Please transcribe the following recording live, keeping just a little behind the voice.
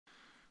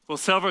Well,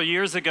 several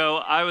years ago,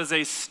 I was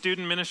a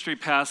student ministry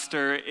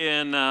pastor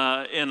in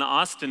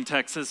Austin,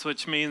 Texas,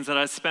 which means that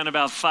I spent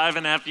about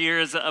 5.5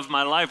 years of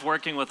my life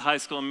working with high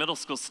school and middle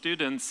school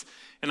students.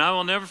 And I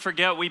will never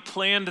forget, we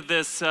planned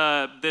this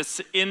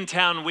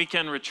in-town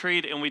weekend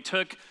retreat, and we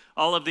took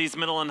all of these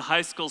middle and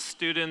high school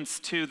students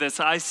to this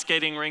ice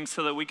skating rink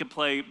so that we could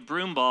play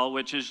broom ball,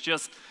 which is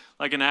just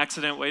like an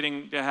accident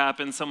waiting to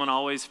happen. Someone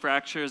always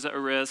fractures a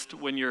wrist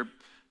when you're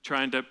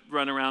trying to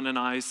run around in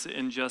ice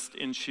in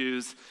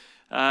shoes.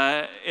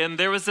 And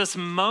there was this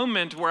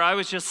moment where I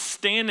was just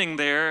standing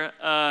there,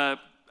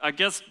 I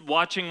guess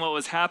watching what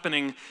was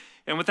happening,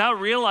 and without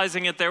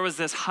realizing it, there was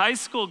this high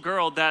school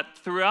girl that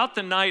throughout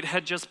the night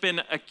had just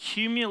been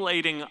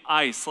accumulating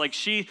ice. Like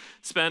she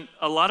spent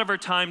a lot of her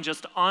time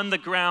just on the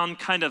ground,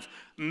 kind of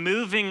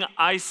moving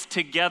ice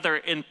together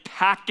and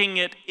packing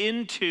it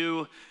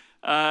into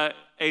a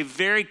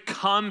very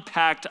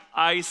compact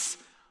ice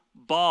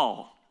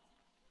ball.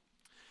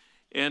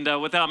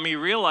 And without me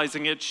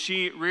realizing it,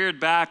 she reared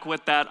back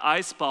with that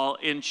ice ball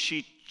and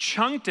she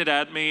chunked it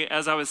at me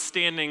as I was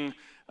standing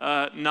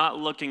not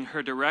looking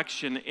her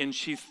direction. And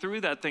she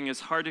threw that thing as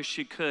hard as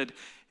she could,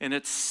 and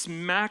it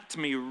smacked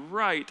me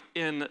right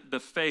in the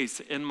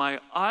face. And my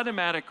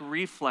automatic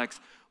reflex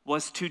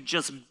was to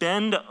just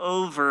bend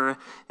over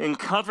and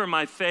cover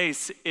my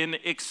face in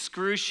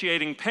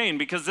excruciating pain,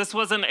 because this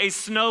wasn't a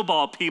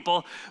snowball,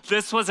 people.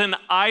 This was an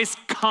ice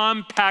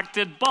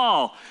compacted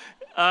ball.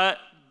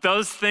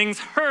 Those things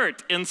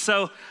hurt. And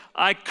so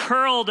I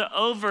curled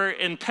over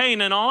in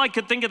pain, and all I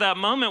could think of that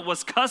moment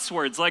was cuss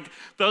words. Like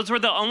those were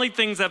the only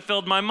things that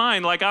filled my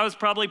mind. Like I was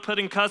probably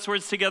putting cuss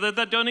words together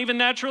that don't even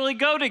naturally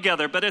go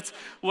together, but it's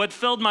what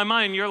filled my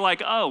mind. You're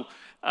like, oh,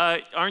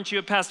 aren't you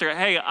a pastor?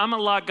 Hey, I'm a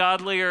lot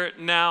godlier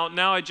now.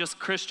 Now I just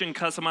Christian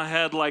cuss in my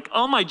head like,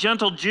 oh, my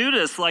gentle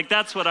Judas. Like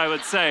that's what I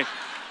would say.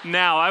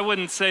 Now, I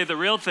wouldn't say the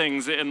real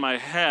things in my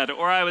head,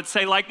 or I would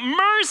say like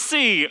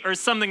mercy or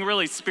something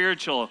really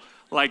spiritual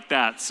like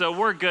that. So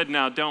we're good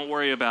now, don't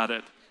worry about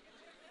it.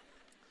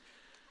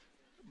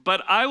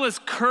 But I was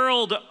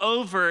curled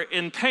over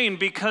in pain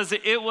because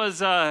it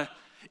was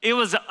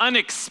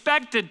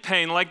unexpected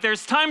pain. Like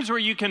there's times where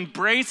you can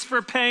brace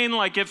for pain,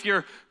 like if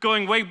you're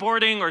going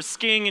wakeboarding or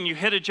skiing and you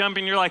hit a jump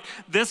and you're like,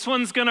 this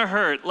one's gonna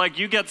hurt. Like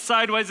you get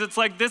sideways, it's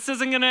like, this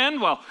isn't gonna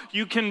end well.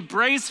 You can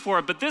brace for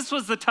it, but this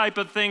was the type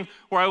of thing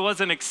where I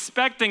wasn't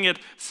expecting it,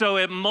 so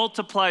it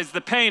multiplies the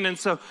pain. And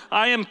so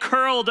I am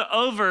curled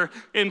over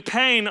in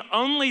pain,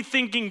 only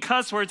thinking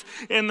cuss words,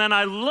 and then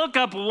I look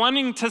up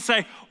wanting to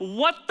say,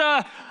 what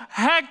the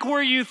heck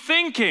were you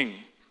thinking?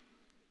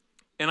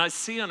 And I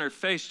see on her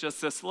face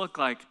just this look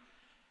like,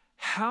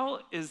 how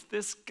is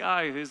this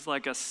guy who's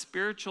like a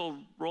spiritual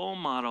role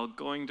model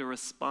going to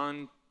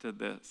respond to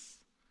this?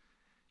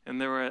 And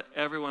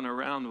everyone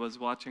around was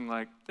watching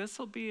like, this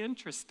will be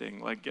interesting,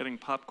 like getting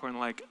popcorn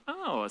like,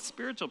 oh, a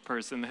spiritual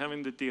person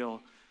having to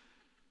deal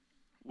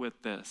with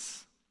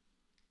this.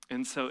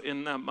 And so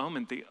in that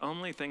moment, the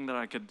only thing that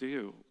I could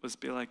do was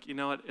be like, you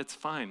know what, it's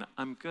fine,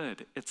 I'm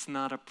good, it's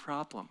not a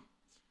problem.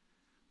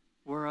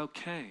 We're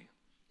okay.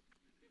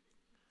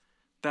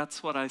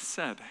 That's what I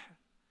said.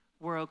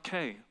 We're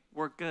okay.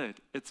 We're good.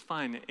 It's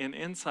fine. And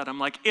inside, I'm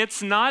like,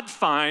 it's not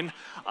fine.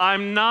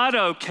 I'm not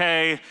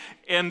okay.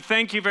 And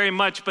thank you very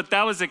much. But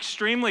that was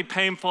extremely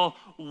painful.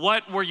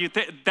 What were you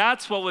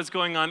That's what was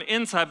going on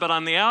inside. But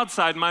on the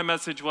outside, my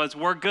message was,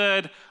 we're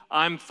good.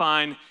 I'm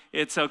fine.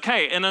 It's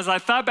okay. And as I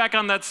thought back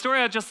on that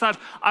story, I just thought,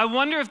 I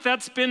wonder if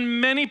that's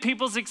been many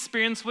people's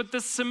experience with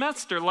this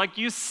semester. Like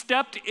you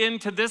stepped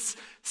into this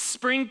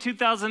spring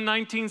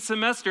 2019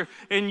 semester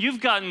and you've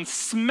gotten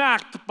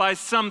smacked by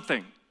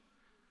something.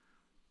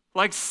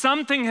 Like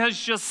something has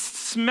just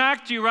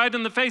smacked you right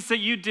in the face that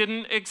you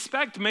didn't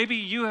expect. Maybe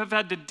you have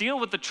had to deal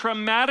with the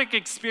traumatic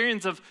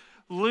experience of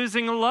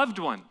losing a loved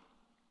one.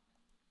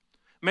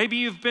 Maybe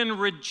you've been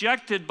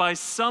rejected by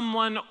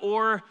someone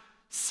or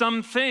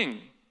something.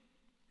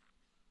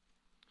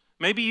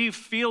 Maybe you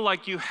feel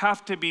like you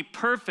have to be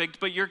perfect,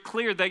 but you're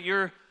clear that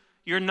you're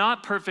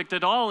not perfect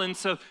at all. And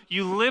so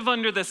you live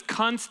under this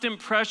constant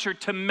pressure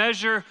to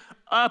measure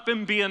up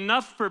and be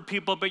enough for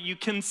people, but you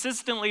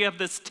consistently have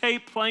this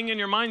tape playing in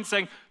your mind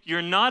saying,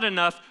 you're not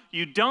enough,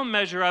 you don't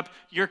measure up,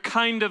 you're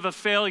kind of a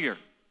failure.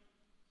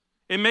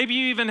 And maybe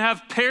you even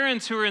have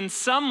parents who are in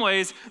some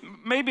ways,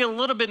 maybe a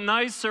little bit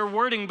nicer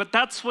wording, but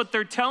that's what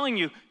they're telling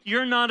you,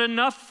 you're not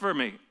enough for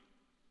me.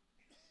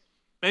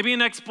 Maybe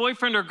an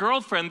ex-boyfriend or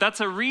girlfriend, that's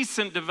a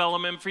recent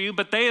development for you,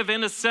 but they have,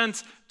 in a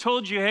sense,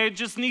 told you, hey, I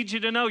just need you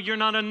to know you're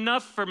not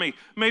enough for me.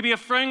 Maybe a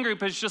friend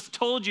group has just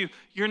told you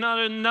you're not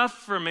enough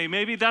for me.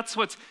 Maybe that's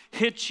what's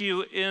hit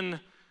you in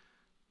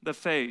the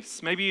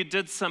face. Maybe you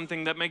did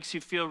something that makes you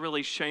feel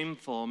really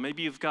shameful.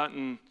 Maybe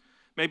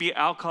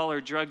alcohol or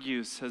drug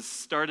use has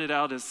started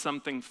out as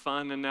something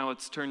fun, and now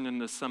it's turned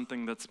into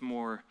something that's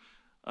more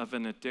of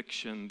an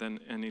addiction than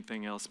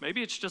anything else.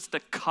 Maybe it's just a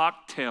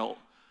cocktail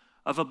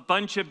of a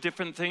bunch of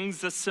different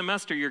things this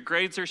semester. Your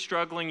grades are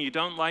struggling, you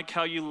don't like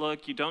how you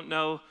look, you don't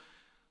know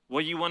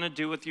what you want to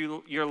do with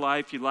your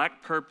life. You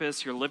lack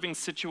purpose. Your living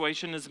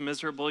situation is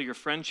miserable. Your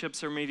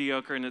friendships are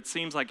mediocre. And it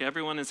seems like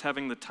everyone is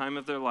having the time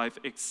of their life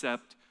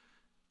except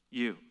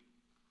you.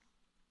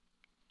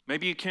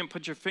 Maybe you can't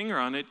put your finger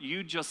on it.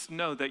 You just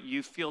know that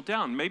you feel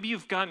down. Maybe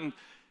you've gotten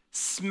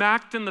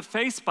smacked in the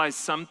face by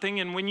something,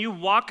 and when you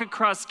walk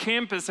across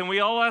campus and we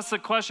all ask the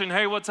question,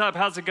 hey, what's up?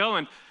 How's it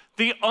going?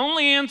 The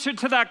only answer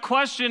to that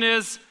question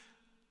is,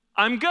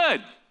 I'm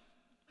good.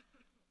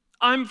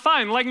 I'm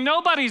fine. Like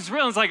nobody's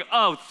real. It's like,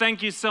 oh,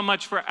 thank you so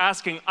much for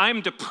asking.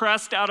 I'm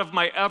depressed out of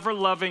my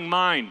ever-loving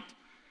mind.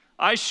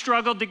 I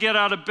struggled to get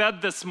out of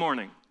bed this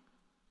morning.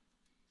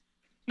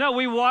 No,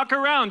 we walk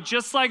around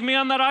just like me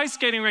on that ice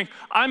skating rink.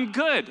 I'm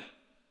good.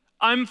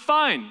 I'm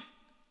fine.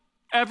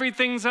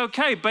 Everything's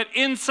okay. But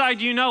inside,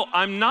 you know,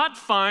 I'm not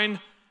fine.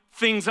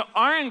 Things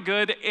aren't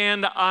good,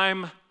 and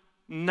I'm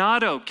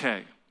not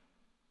okay.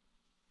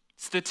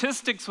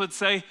 Statistics would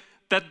say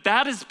that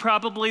that is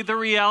probably the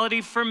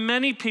reality for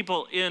many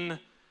people in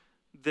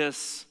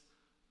this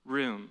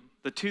room.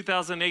 The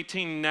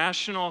 2018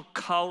 National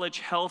College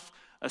Health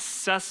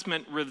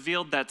Assessment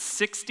revealed that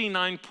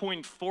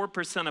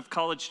 69.4% of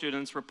college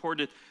students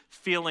reported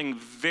feeling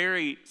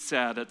very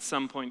sad at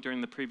some point during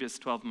the previous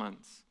 12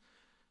 months.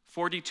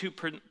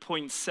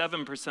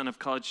 42.7% of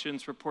college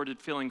students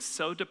reported feeling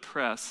so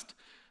depressed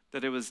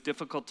that it was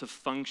difficult to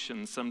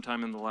function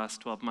sometime in the last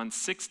 12 months.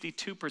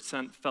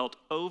 62% felt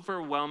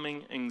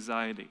overwhelming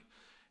anxiety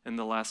in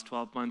the last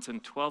 12 months,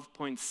 and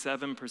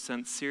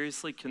 12.7%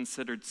 seriously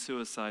considered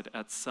suicide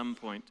at some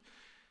point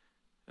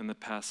in the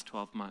past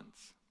 12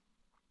 months.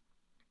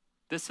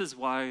 This is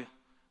why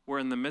we're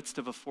in the midst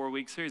of a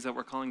 4-week series that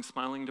we're calling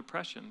Smiling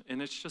Depression,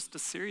 and it's just a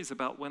series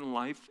about when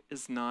life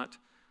is not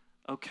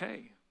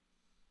okay.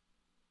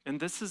 And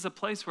this is a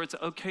place where it's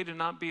okay to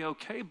not be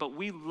okay, but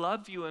we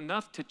love you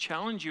enough to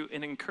challenge you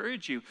and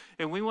encourage you,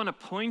 and we want to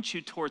point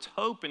you towards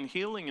hope and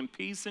healing and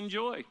peace and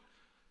joy.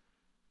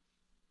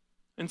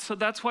 And so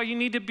that's why you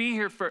need to be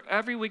here for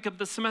every week of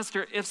the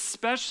semester,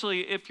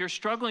 especially if you're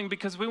struggling,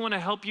 because we want to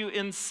help you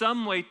in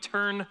some way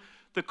turn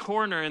the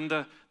corner. And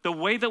the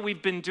way that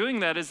we've been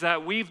doing that is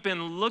that we've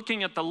been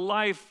looking at the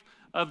life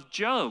of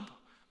Job.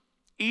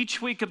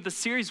 Each week of the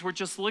series, we're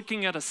just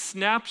looking at a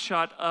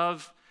snapshot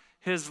of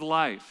his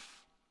life.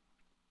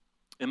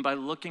 And by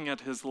looking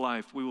at his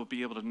life, we will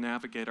be able to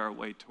navigate our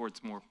way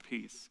towards more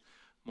peace,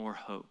 more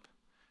hope,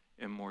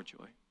 and more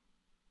joy.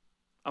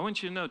 I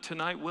want you to know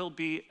tonight will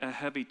be a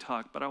heavy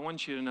talk, but I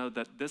want you to know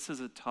that this is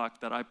a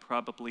talk that I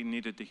probably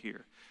needed to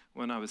hear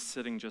when I was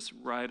sitting just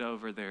right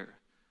over there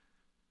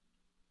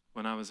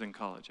when I was in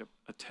college,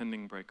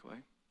 attending Breakaway.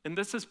 And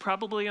this is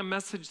probably a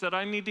message that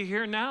I need to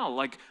hear now.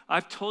 Like,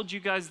 I've told you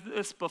guys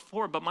this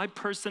before, but my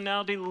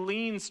personality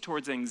leans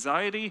towards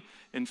anxiety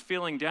and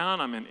feeling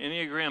down. I'm an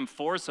Enneagram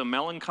 4, so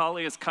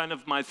melancholy is kind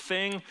of my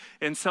thing.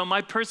 And so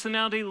my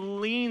personality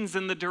leans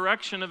in the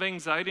direction of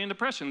anxiety and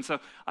depression. So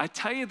I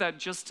tell you that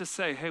just to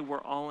say, hey,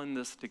 we're all in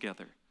this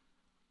together.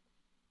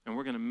 And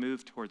we're going to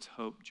move towards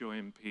hope, joy,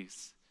 and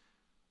peace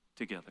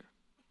together.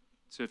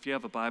 So if you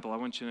have a Bible, I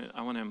want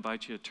to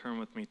invite you to turn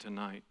with me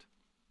tonight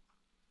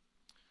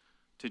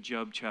to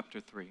Job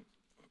chapter 3.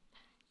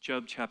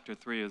 Job chapter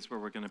 3 is where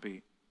we're going to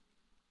be.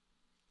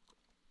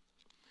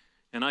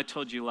 And I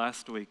told you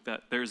last week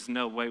that there's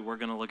no way we're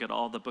going to look at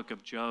all the book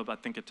of Job. I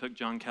think it took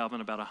John Calvin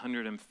about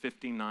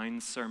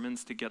 159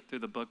 sermons to get through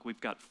the book.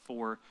 We've got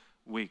 4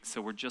 weeks,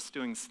 so we're just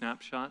doing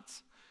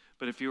snapshots.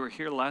 But if you were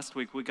here last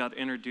week, we got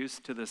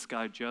introduced to this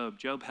guy, Job.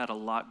 Job had a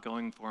lot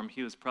going for him.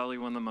 He was probably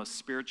one of the most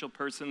spiritual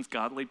persons,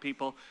 godly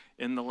people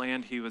in the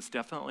land. He was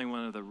definitely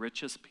one of the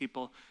richest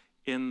people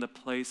in the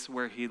place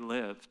where he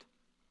lived.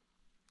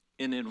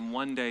 And in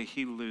one day,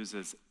 he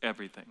loses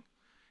everything.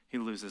 He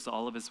loses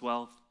all of his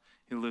wealth,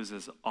 he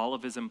loses all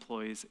of his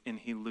employees, and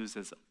he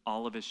loses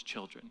all of his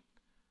children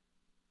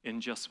in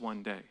just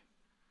one day.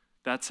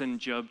 That's in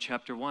Job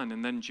chapter 1.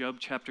 And then Job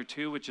chapter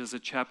 2, which is a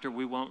chapter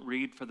we won't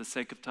read for the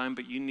sake of time,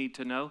 but you need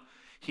to know,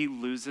 he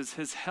loses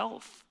his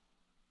health.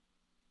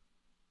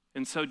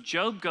 And so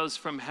Job goes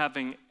from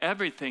having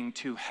everything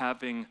to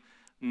having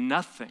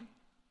nothing.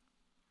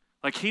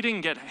 Like, he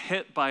didn't get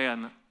hit by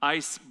an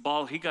ice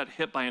ball, he got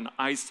hit by an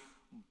ice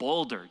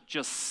boulder,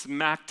 just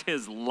smacked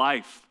his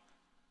life.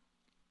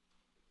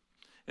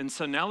 And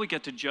so now we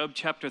get to Job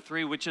chapter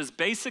 3, which is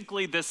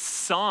basically this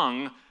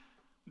song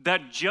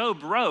that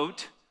Job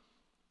wrote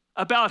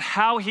about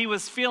how he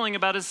was feeling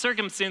about his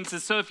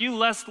circumstances. So if you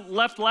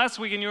left last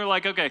week and you were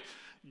like, okay,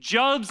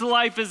 Job's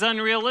life is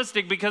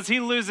unrealistic because he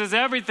loses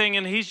everything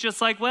and he's just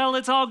like, well,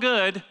 it's all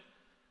good.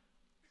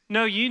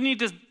 No, you need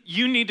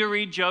to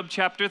read Job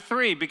chapter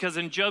 3, because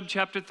in Job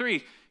chapter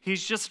 3,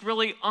 he's just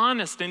really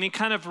honest and he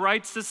kind of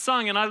writes this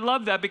song. And I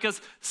love that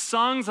because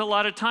songs a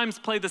lot of times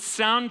play the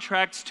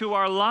soundtracks to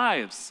our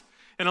lives.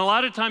 And a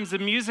lot of times the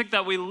music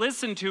that we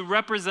listen to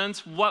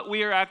represents what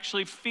we are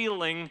actually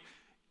feeling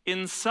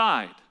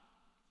inside.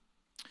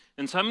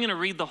 And so I'm going to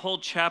read the whole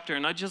chapter,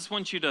 and I just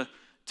want you to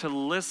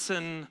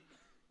listen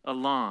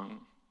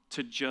along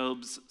to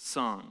Job's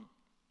song.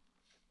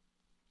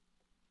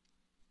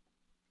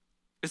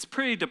 It's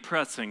pretty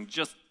depressing,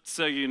 just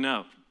so you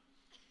know.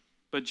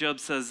 But Job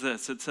says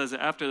this. It says,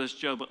 after this,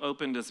 Job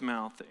opened his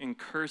mouth and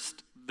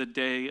cursed the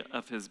day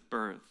of his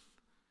birth.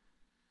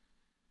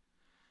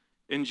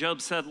 And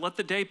Job said, let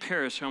the day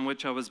perish on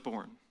which I was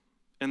born.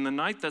 And the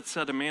night that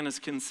said a man is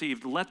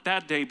conceived, let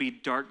that day be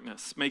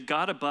darkness. May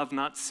God above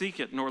not seek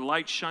it, nor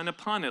light shine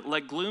upon it.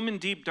 Let gloom and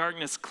deep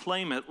darkness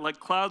claim it. Let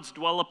clouds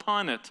dwell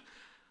upon it.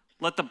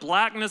 Let the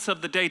blackness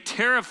of the day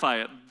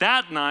terrify it.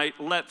 That night,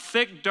 let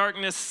thick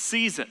darkness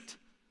seize it.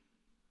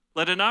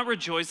 Let it not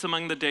rejoice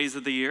among the days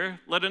of the year.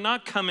 Let it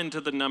not come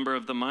into the number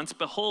of the months.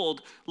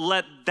 Behold,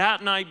 let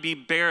that night be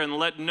barren.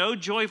 Let no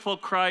joyful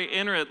cry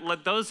enter it.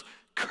 Let those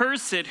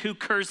curse it who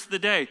curse the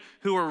day,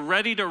 who are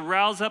ready to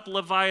rouse up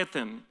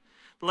Leviathan.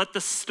 Let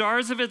the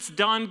stars of its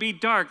dawn be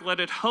dark. Let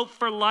it hope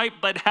for light,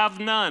 but have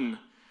none,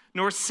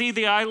 nor see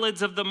the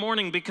eyelids of the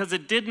morning, because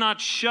it did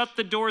not shut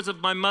the doors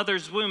of my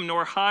mother's womb,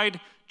 nor hide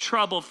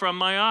trouble from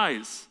my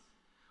eyes.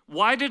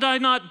 Why did I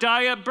not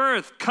die at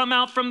birth, come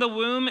out from the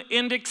womb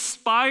and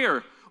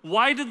expire?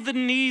 Why did the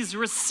knees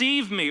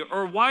receive me,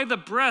 or why the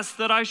breast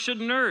that I should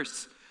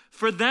nurse?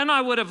 For then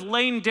I would have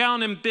lain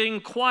down and been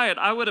quiet.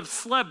 I would have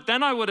slept.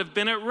 Then I would have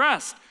been at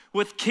rest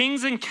with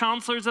kings and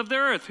counselors of the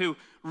earth who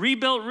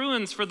rebuilt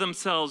ruins for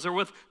themselves, or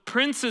with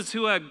princes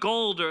who had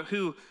gold, or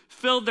who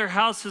filled their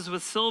houses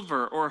with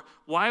silver. Or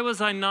why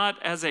was I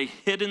not as a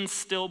hidden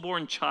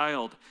stillborn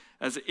child,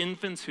 as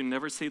infants who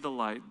never see the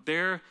light?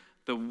 There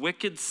the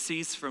wicked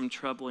cease from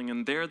troubling,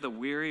 and there the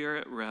weary are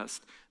at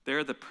rest.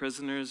 There the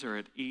prisoners are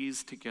at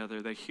ease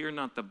together. They hear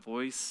not the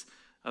voice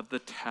of the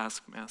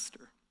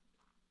taskmaster.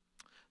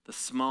 The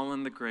small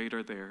and the great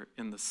are there,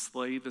 and the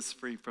slave is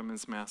free from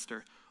his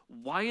master.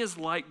 Why is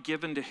light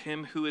given to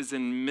him who is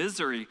in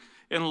misery,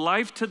 and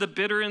life to the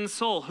bitter in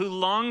soul, who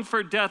long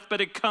for death, but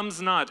it comes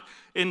not,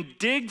 and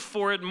dig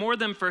for it more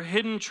than for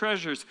hidden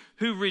treasures,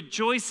 who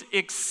rejoice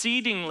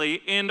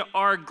exceedingly and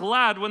are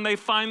glad when they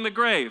find the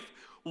grave?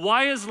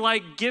 Why is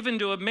light given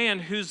to a man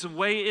whose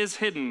way is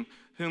hidden,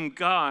 whom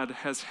God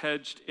has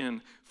hedged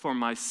in? For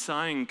my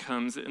sighing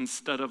comes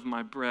instead of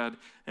my bread,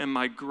 and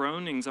my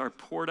groanings are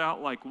poured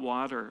out like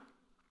water.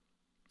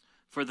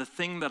 For the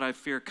thing that I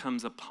fear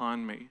comes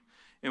upon me,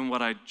 and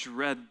what I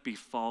dread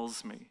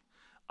befalls me.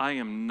 I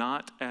am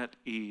not at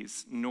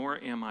ease, nor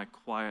am I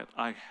quiet.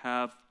 I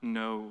have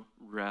no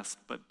rest,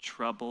 but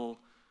trouble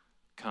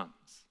comes.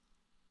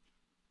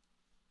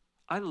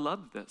 I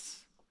love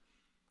this.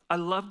 I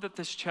love that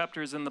this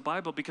chapter is in the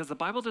Bible, because the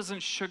Bible doesn't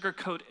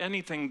sugarcoat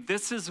anything.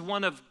 This is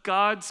one of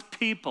God's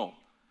people.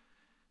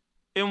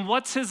 And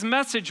what's his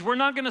message? We're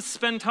not going to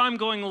spend time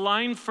going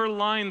line for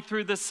line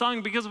through this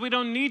song, because we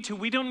don't need to.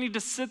 We don't need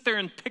to sit there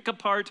and pick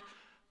apart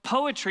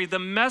poetry. The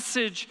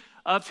message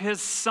of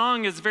his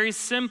song is very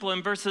simple.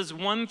 In verses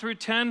 1 through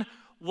 10,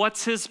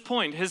 what's his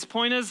point? His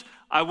point is,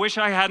 I wish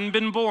I hadn't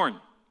been born.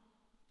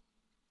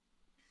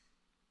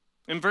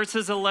 In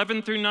verses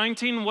 11 through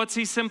 19, what's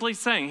he simply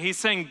saying? He's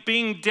saying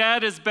being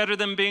dead is better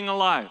than being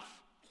alive.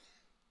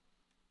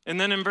 And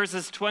then in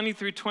verses 20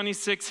 through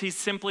 26, he's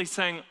simply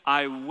saying,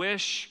 I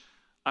wish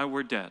I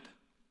were dead.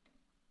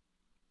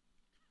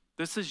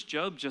 This is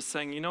Job just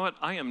saying, you know what?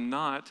 I am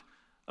not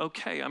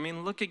okay. I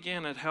mean, look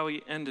again at how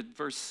he ended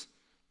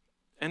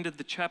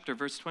the chapter.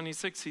 Verse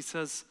 26, he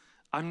says,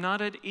 I'm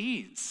not at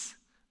ease,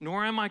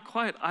 nor am I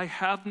quiet. I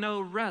have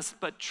no rest,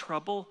 but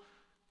trouble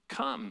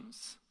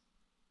comes.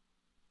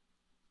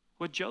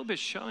 What Job is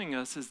showing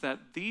us is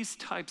that these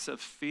types of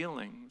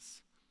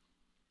feelings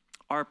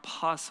are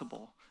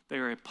possible. They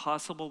are a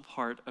possible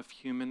part of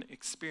human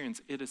experience.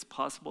 It is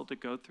possible to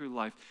go through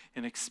life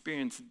and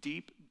experience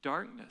deep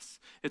darkness.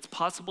 It's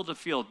possible to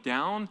feel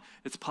down.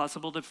 It's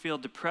possible to feel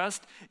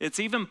depressed. It's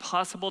even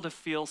possible to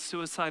feel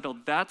suicidal.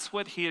 That's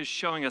what he is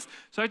showing us.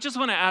 So I just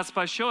want to ask,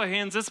 by show of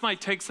hands, this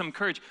might take some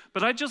courage,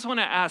 but I just want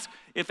to ask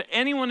if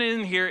anyone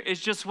in here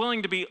is just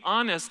willing to be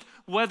honest,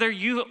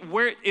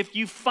 if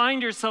you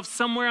find yourself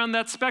somewhere on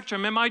that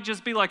spectrum. It might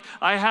just be like,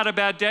 I had a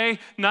bad day,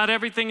 not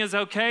everything is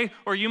okay.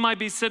 Or you might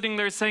be sitting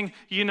there saying,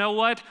 you know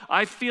what?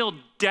 I feel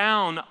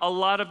down a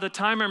lot of the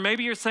time. Or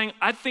maybe you're saying,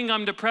 I think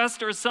I'm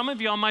depressed. Or some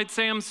of y'all might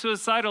say I'm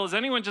suicidal. Is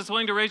anyone just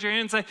willing to raise your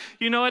hand and say,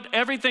 you know what?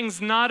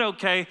 Everything's not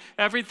okay.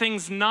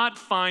 Everything's not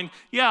fine.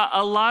 Yeah,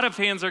 a lot of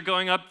hands are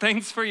going up.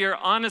 Thanks for your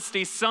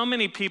honesty. So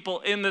many people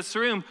in this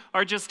room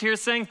are just here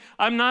saying,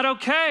 I'm not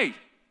okay.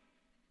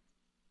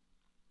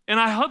 And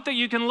I hope that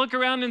you can look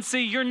around and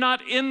see you're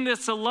not in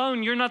this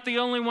alone. You're not the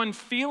only one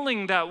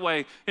feeling that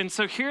way. And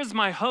so here's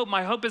my hope.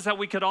 My hope is that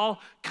we could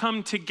all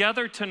come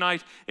together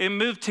tonight and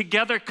move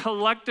together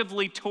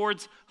collectively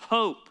towards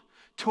hope,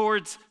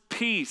 towards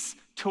peace,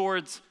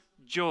 towards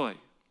joy.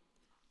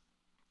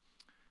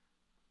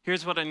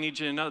 Here's what I need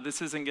you to know.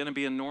 This isn't going to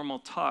be a normal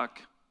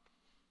talk.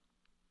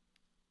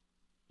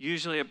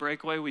 Usually at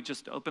Breakaway, we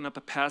just open up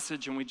a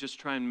passage and we just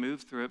try and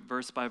move through it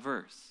verse by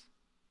verse.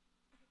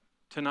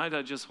 Tonight,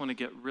 I just want to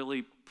get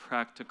really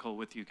practical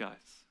with you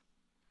guys.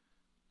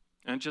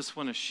 And I just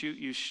want to shoot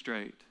you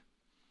straight.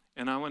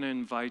 And I want to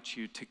invite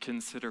you to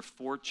consider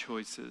 4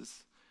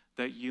 choices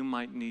that you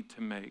might need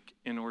to make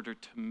in order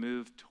to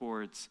move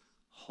towards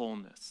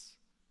wholeness.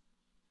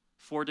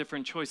 4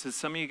 different choices.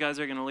 Some of you guys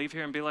are going to leave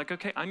here and be like,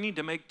 okay, I need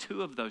to make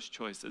 2 of those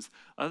choices.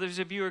 Others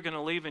of you are going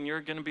to leave and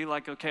you're going to be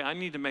like, okay, I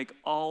need to make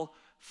all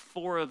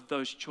 4 of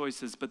those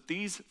choices. But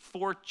these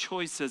 4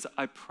 choices,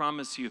 I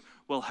promise you,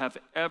 will have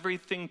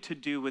everything to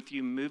do with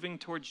you moving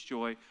towards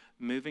joy,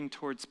 moving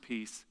towards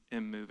peace,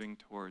 and moving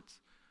towards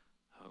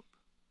hope.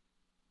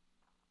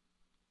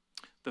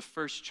 The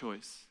first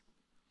choice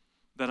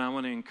that I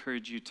want to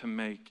encourage you to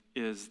make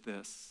is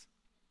this.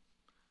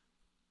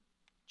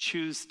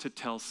 Choose to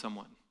tell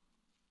someone.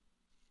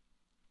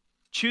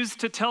 Choose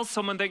to tell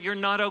someone that you're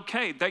not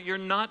okay, that you're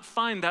not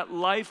fine, that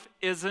life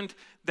isn't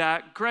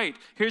that great.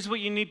 Here's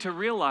what you need to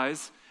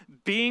realize.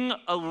 Being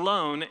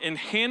alone and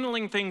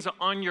handling things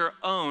on your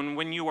own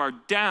when you are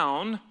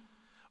down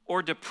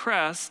or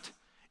depressed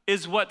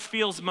is what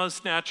feels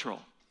most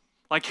natural.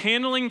 Like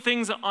handling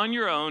things on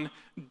your own,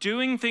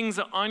 doing things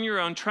on your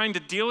own, trying to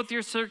deal with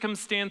your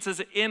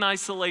circumstances in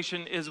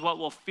isolation is what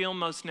will feel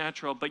most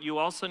natural. But you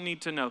also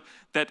need to know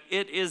that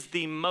it is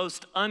the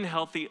most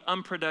unhealthy,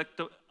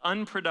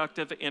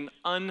 unproductive, and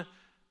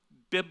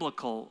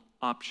unbiblical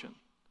option.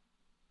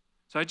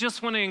 So I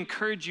just want to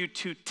encourage you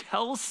to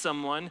tell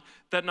someone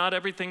that not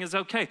everything is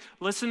okay.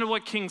 Listen to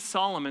what King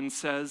Solomon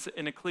says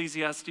in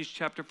Ecclesiastes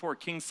chapter 4.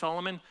 King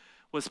Solomon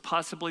was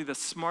possibly the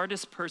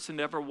smartest person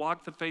to ever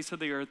walk the face of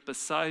the earth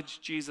besides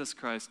Jesus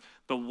Christ,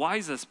 the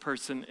wisest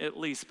person at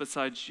least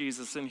besides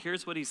Jesus. And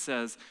here's what he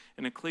says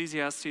in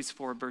Ecclesiastes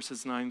 4,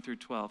 verses 9 through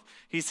 12.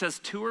 He says,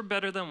 2 are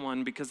better than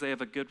 1 because they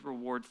have a good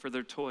reward for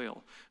their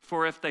toil.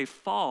 For if they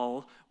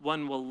fall,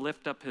 one will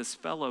lift up his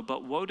fellow.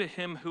 But woe to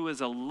him who is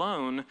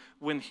alone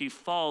when he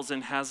falls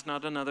and has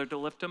not another to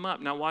lift him up.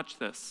 Now watch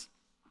this.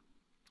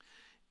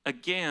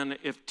 Again,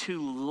 if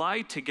 2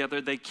 lie together,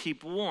 they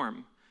keep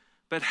warm.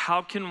 But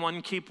how can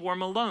one keep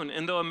warm alone?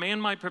 And though a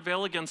man might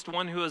prevail against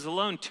one who is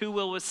alone, 2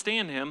 will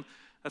withstand him.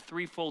 A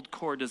 3-fold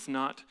cord is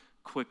not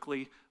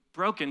quickly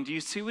broken. Do you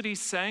see what he's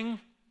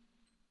saying?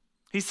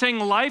 He's saying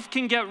life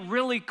can get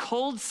really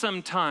cold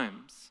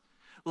sometimes.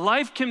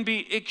 Life can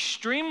be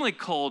extremely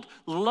cold.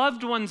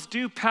 Loved ones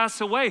do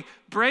pass away.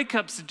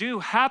 Breakups do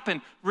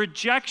happen.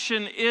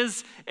 Rejection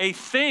is a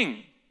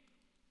thing.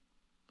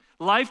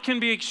 Life can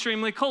be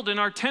extremely cold, and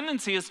our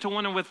tendency is to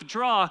want to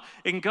withdraw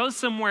and go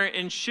somewhere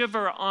and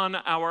shiver on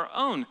our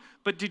own.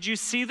 But did you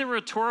see the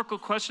rhetorical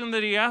question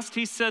that he asked?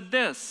 He said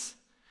this,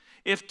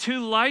 if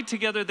 2 lie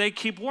together, they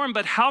keep warm,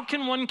 but how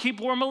can one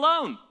keep warm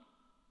alone?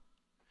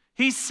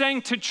 He's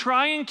saying to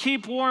try and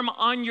keep warm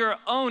on your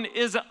own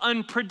is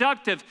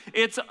unproductive.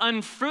 It's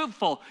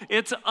unfruitful.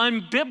 It's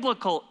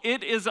unbiblical.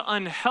 It is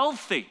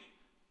unhealthy.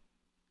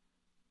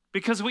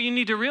 Because what you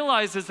need to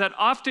realize is that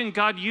often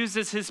God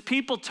uses his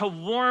people to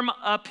warm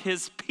up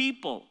his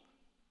people.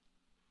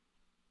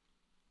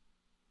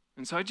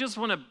 And so I just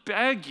want to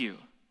beg you,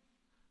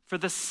 for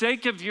the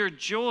sake of your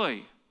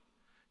joy,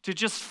 to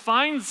just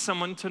find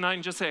someone tonight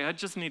and just say, I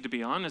just need to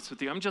be honest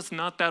with you. I'm just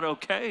not that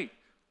okay.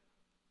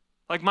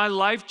 Like my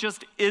life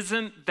just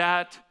isn't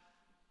that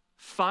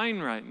fine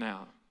right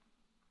now.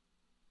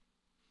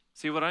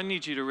 See, what I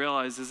need you to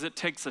realize is it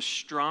takes a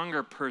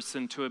stronger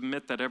person to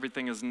admit that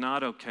everything is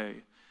not okay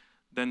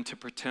than to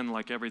pretend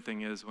like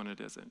everything is when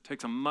it isn't. It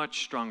takes a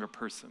much stronger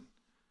person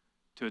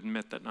to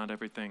admit that not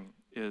everything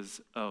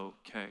is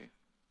okay.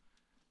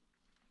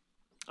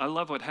 I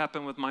love what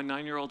happened with my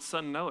 9-year-old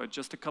son, Noah,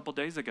 just a couple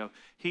days ago.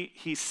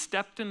 He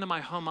stepped into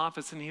my home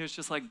office and he was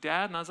just like,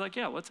 Dad, and I was like,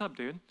 yeah, what's up,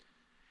 dude?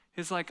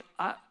 He's like,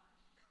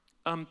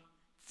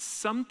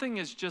 something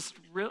is just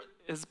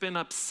has been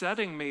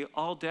upsetting me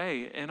all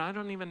day, and I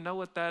don't even know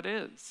what that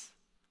is.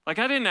 Like,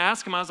 I didn't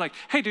ask him. I was like,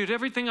 hey, dude,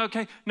 everything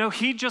okay? No,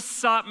 he just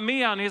sought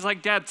me out, and he's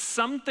like, Dad,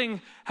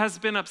 something has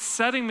been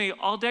upsetting me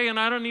all day, and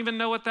I don't even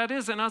know what that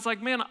is. And I was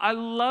like, man, I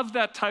love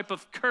that type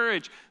of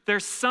courage.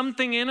 There's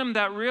something in him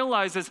that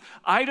realizes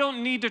I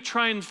don't need to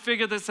try and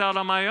figure this out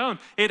on my own.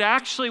 It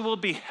actually will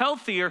be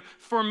healthier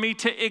for me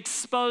to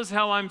expose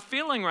how I'm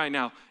feeling right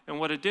now. And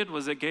what it did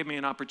was it gave me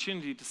an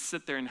opportunity to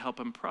sit there and help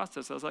him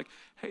process. I was like,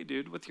 hey,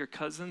 dude, with your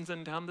cousins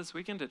in town this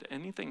weekend, did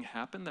anything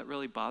happen that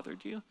really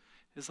bothered you?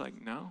 He's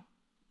like, no.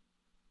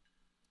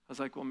 I was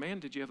like, well, man,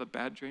 did you have a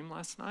bad dream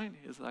last night?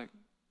 He's like,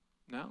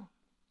 no.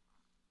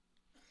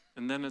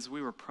 And then as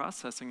we were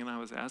processing and I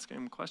was asking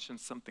him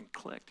questions, something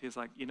clicked. He's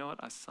like, you know what?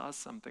 I saw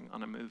something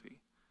on a movie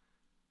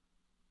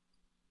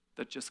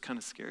that just kind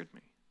of scared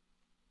me.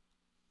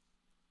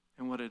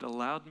 And what it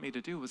allowed me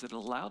to do was it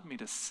allowed me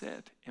to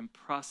sit and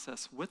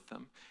process with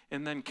them.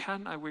 And then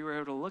Kat and I, we were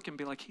able to look and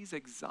be like, he's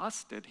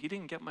exhausted. He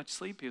didn't get much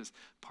sleep. He was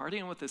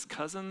partying with his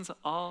cousins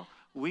all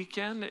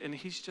weekend, and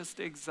he's just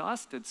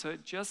exhausted. So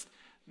it just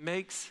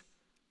makes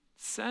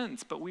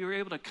sense. But we were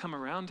able to come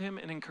around him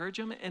and encourage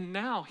him, and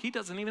now he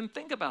doesn't even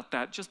think about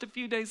that just a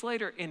few days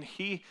later, and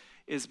he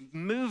is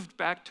moved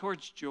back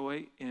towards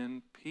joy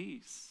and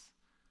peace.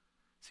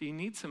 So you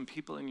need some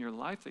people in your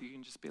life that you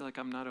can just be like,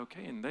 I'm not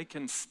okay, and they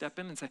can step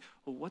in and say,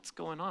 well, what's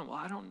going on? Well,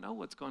 I don't know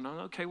what's going on.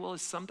 Okay, well,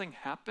 has something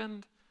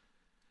happened?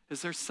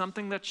 Is there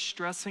something that's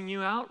stressing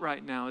you out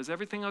right now? Is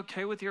everything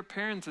okay with your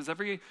parents? Is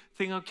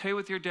everything okay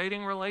with your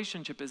dating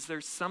relationship? Is there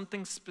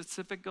something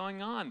specific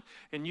going on?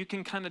 And you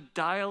can kind of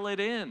dial it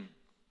in.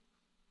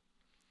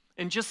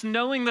 And just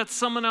knowing that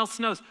someone else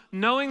knows,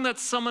 knowing that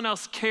someone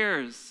else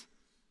cares,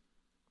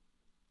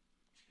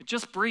 it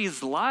just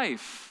breathes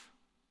life.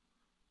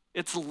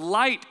 It's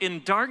light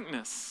in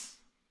darkness.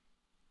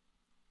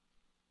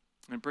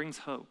 And it brings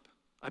hope.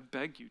 I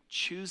beg you,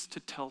 choose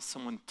to tell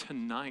someone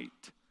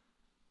tonight.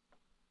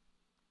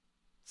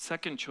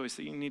 Second choice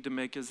that you need to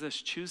make is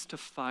this: choose to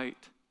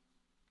fight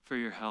for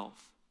your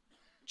health.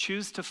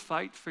 Choose to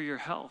fight for your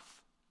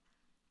health.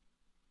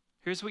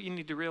 Here's what you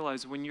need to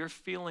realize: when you're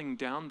feeling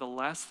down, the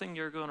last thing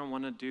you're going to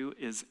want to do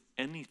is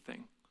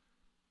anything.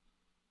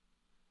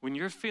 When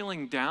you're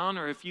feeling down,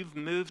 or if you've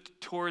moved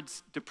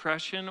towards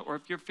depression, or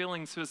if you're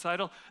feeling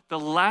suicidal, the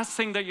last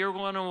thing that you're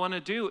going to want to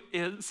do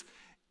is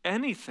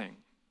anything.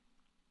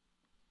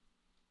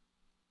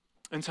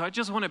 And so I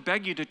just want to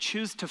beg you to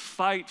choose to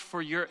fight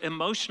for your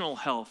emotional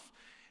health,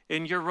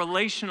 in your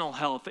relational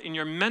health, in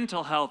your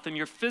mental health, in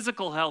your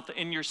physical health,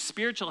 in your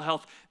spiritual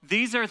health.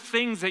 These are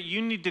things that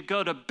you need to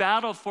go to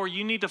battle for.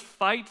 You need to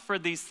fight for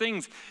these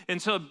things.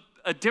 And so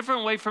a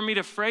different way for me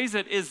to phrase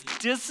it is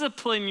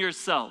discipline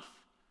yourself.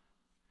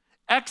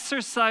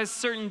 Exercise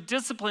certain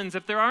disciplines.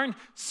 If there aren't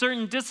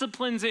certain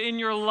disciplines in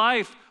your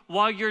life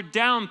while you're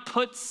down,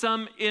 put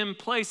some in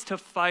place to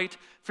fight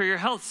for your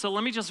health. So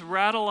let me just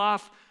rattle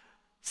off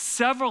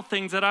several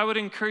things that I would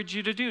encourage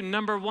you to do.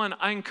 Number one,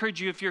 I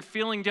encourage you, if you're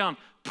feeling down,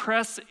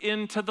 press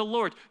into the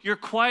Lord. Your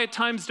quiet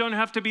times don't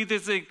have to be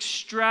these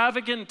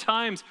extravagant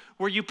times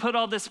where you put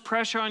all this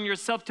pressure on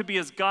yourself to be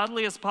as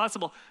godly as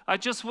possible. I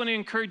just want to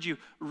encourage you,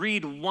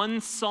 read one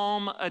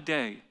psalm a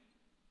day.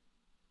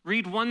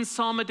 Read one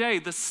psalm a day.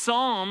 The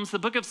Psalms, the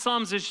book of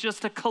Psalms, is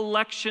just a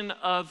collection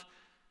of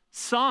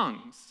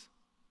songs.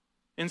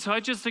 And so I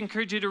just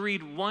encourage you to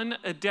read one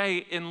a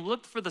day and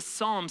look for the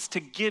Psalms to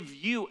give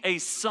you a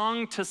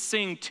song to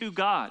sing to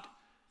God.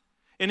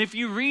 And if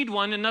you read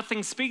one and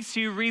nothing speaks to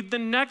you, read the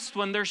next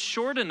one. They're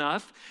short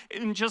enough,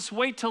 and just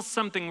wait till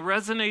something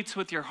resonates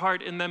with your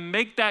heart and then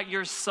make that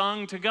your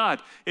song to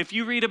God. If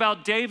you read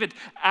about David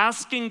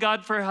asking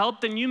God for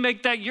help, then you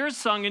make that your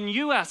song and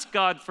you ask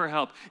God for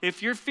help.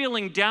 If you're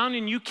feeling down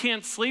and you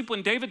can't sleep,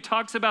 when David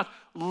talks about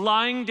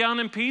lying down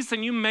in peace,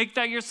 and you make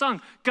that your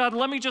song. God,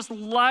 let me just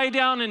lie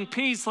down in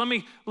peace. Let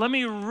me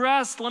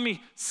rest. Let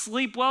me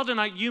sleep well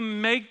tonight. You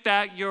make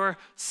that your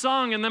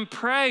song, and then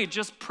pray.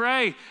 Just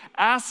pray.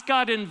 Ask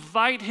God,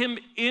 invite him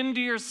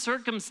into your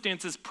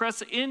circumstances.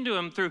 Press into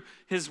him through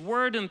his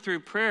word and through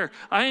prayer.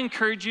 I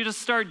encourage you to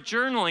start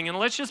journaling. And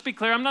let's just be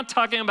clear, I'm not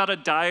talking about a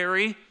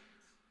diary.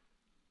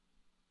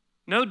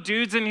 No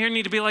dudes in here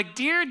need to be like,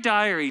 "Dear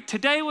diary,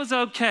 today was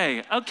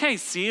okay. Okay,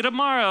 see you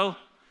tomorrow."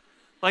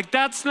 Like,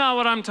 that's not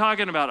what I'm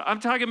talking about. I'm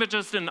talking about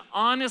just an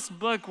honest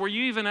book where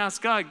you even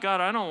ask God,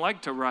 "God, I don't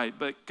like to write,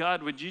 but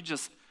God, would you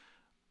just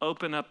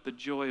open up the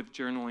joy of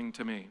journaling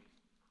to me?"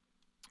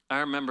 I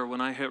remember when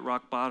I hit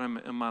rock bottom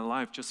in my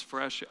life, just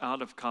fresh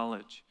out of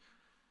college,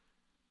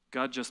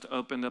 God just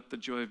opened up the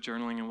joy of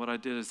journaling. And what I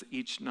did is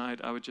each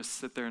night I would just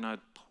sit there and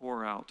I'd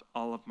pour out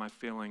all of my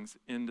feelings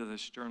into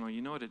this journal.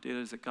 You know what it did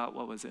is it got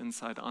what was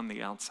inside on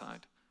the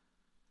outside.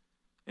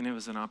 And it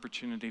was an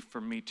opportunity for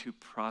me to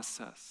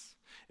process.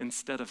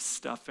 Instead of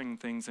stuffing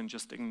things and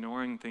just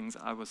ignoring things,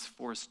 I was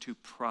forced to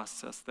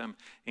process them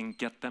and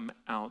get them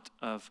out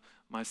of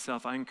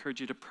myself. I encourage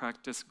you to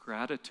practice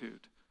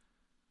gratitude.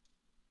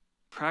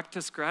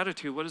 Practice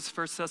gratitude. What does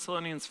 1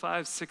 Thessalonians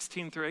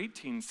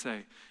 5:16-18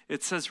 say?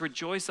 It says,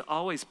 "Rejoice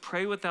always,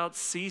 pray without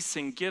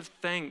ceasing, give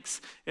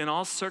thanks in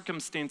all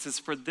circumstances,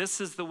 for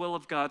this is the will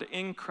of God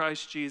in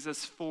Christ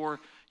Jesus for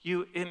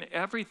you. In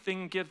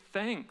everything give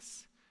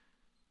thanks."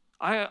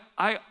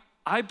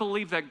 I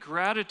believe that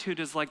gratitude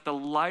is like the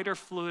lighter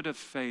fluid of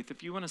faith.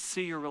 If you want to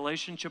see your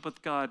relationship with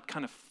God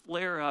kind of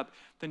flare up,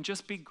 then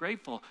just be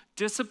grateful.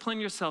 Discipline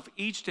yourself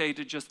each day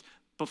to just,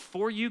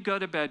 before you go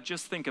to bed,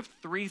 just think of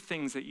 3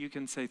 things that you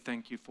can say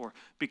thank you for.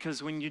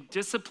 Because when you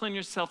discipline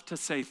yourself to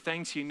say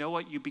thanks, you know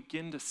what? You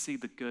begin to see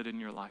the good in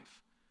your life.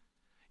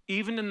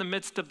 Even in the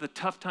midst of the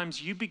tough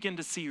times, you begin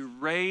to see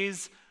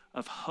rays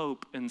of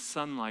hope and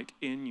sunlight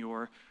in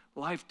your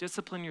life.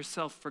 Discipline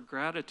yourself for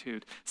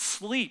gratitude.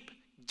 Sleep.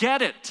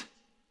 Get it.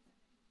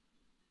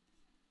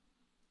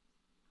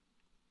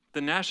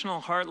 The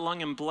National Heart,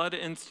 Lung, and Blood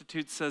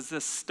Institute says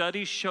this: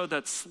 studies show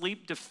that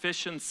sleep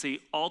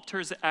deficiency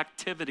alters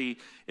activity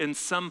in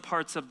some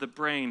parts of the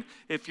brain.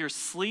 If you're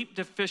sleep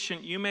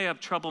deficient, you may have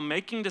trouble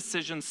making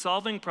decisions,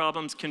 solving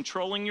problems,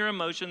 controlling your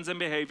emotions and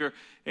behavior,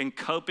 and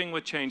coping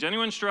with change.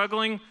 Anyone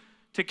struggling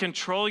to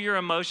control your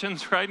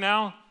emotions right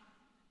now?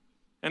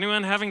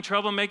 Anyone having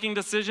trouble making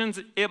decisions?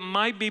 It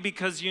might be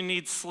because you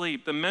need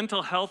sleep. The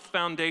Mental Health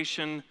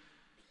Foundation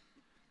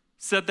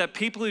said that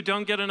people who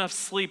don't get enough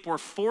sleep were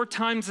 4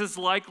 times as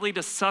likely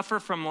to suffer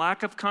from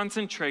lack of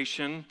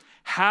concentration,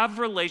 have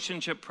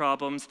relationship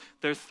problems,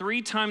 they're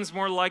 3 times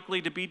more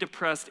likely to be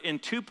depressed,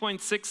 and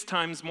 2.6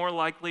 times more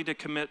likely to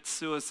commit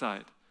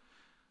suicide.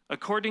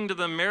 According to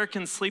the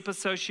American Sleep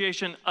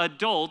Association,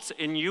 adults,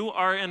 and you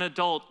are an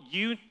adult,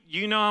 you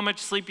know how much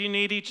sleep you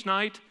need each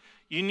night?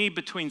 You need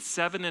between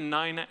 7 and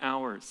 9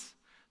 hours.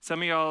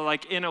 Some of y'all are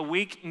like, in a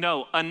week?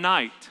 No, a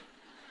night.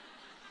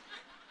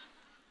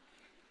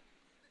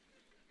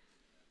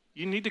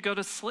 You need to go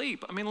to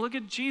sleep. I mean, look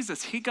at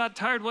Jesus. He got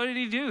tired. What did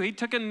he do? He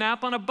took a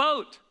nap on a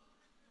boat.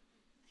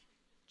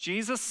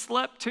 Jesus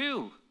slept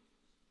too.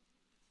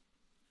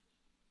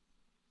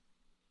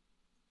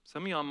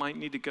 Some of y'all might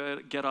need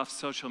to get off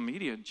social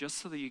media just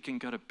so that you can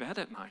go to bed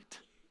at night.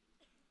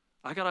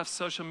 I got off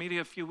social media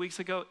a few weeks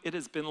ago. It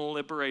has been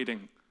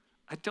liberating.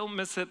 I don't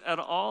miss it at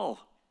all.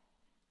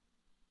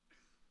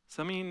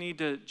 Some of you need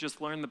to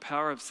just learn the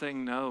power of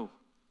saying no.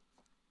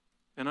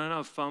 And I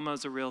know FOMO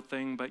is a real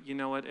thing, but you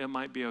know what? It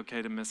might be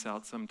okay to miss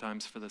out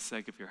sometimes for the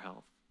sake of your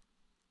health.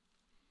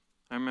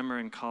 I remember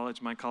in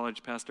college, my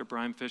college pastor,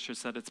 Brian Fisher,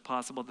 said it's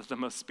possible that the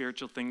most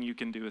spiritual thing you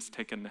can do is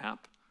take a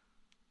nap.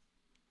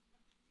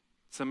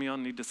 Some of y'all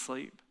need to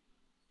sleep.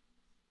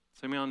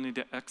 Some of y'all need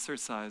to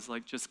exercise,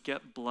 like just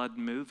get blood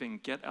moving,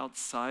 get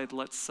outside,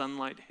 let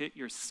sunlight hit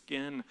your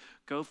skin,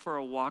 go for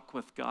a walk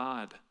with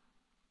God.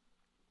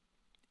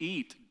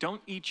 Eat,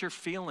 don't eat your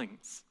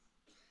feelings.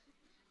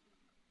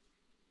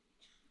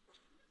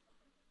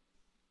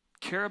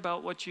 Care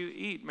about what you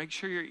eat, make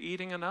sure you're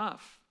eating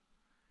enough.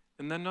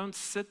 And then don't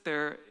sit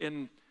there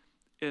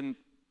and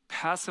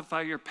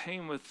pacify your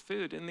pain with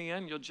food. In the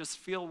end, you'll just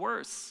feel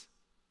worse.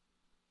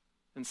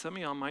 And some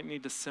of y'all might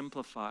need to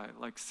simplify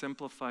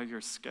your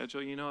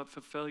schedule. You know what?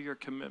 Fulfill your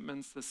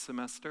commitments this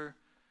semester.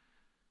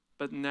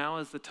 But now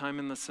is the time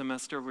in the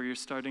semester where you're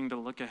starting to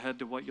look ahead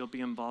to what you'll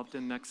be involved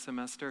in next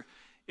semester.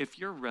 If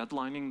you're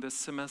redlining this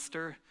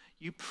semester,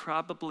 you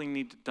probably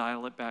need to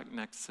dial it back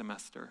next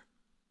semester.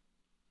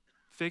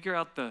 Figure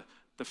out the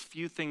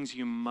few things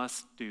you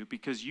must do,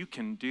 because you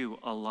can do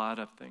a lot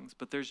of things,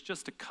 but there's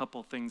just a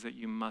couple things that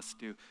you must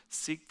do.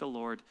 Seek the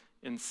Lord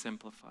and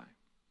simplify.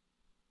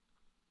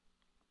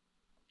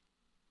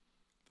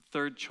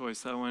 Third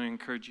choice I want to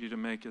encourage you to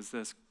make is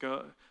this.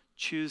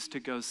 Choose to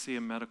go see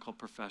a medical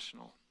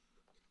professional.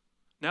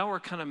 Now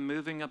we're kind of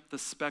moving up the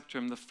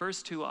spectrum. The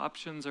first two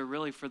options are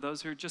really for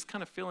those who are just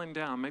kind of feeling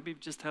down. Maybe you've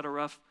just had a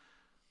rough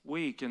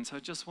week. And so I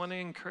just want to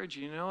encourage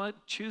you, you know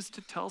what? Choose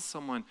to tell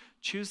someone.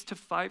 Choose to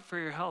fight for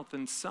your health.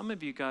 And some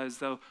of you guys,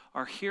 though,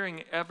 are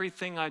hearing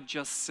everything I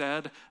just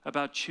said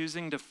about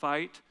choosing to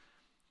fight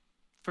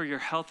for your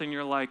health. And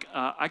you're like,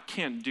 I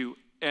can't do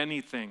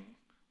anything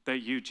that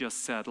you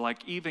just said.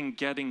 Like even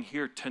getting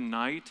here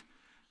tonight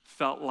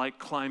felt like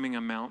climbing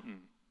a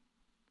mountain.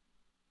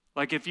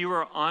 Like if you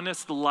were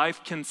honest,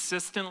 life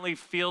consistently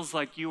feels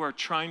like you are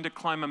trying to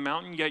climb a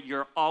mountain, yet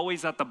you're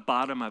always at the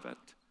bottom of it.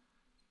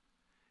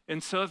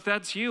 And so if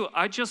that's you,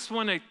 I just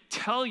want to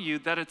tell you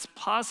that it's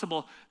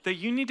possible that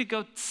you need to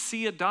go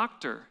see a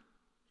doctor.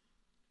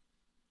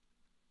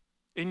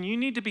 And you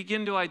need to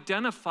begin to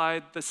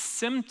identify the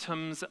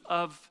symptoms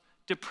of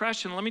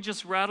depression. Let me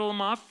just rattle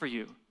them off for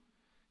you.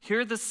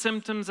 Here are the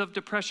symptoms of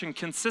depression.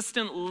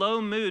 Consistent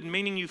low mood,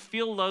 meaning you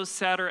feel low,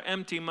 sad, or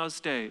empty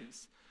most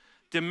days.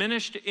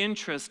 Diminished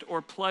interest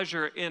or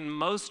pleasure in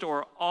most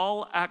or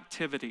all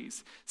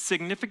activities.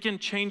 Significant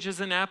changes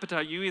in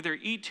appetite. You either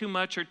eat too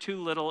much or too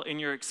little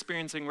and you're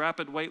experiencing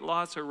rapid weight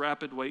loss or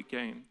rapid weight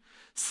gain.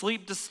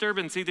 Sleep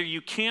disturbance. Either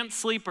you can't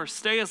sleep or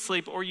stay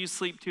asleep, or you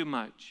sleep too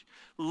much.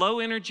 Low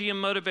energy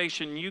and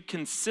motivation. You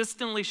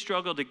consistently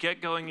struggle to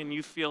get going and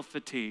you feel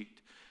fatigued.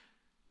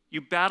 You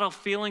battle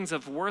feelings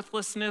of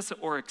worthlessness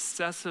or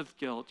excessive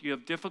guilt. You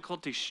have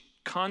difficulty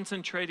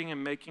concentrating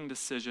and making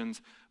decisions,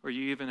 or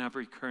you even have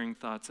recurring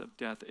thoughts of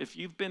death. If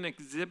you've been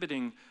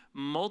exhibiting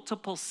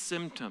multiple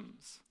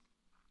symptoms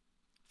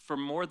for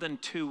more than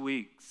 2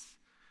 weeks,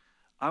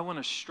 I want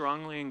to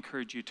strongly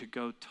encourage you to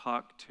go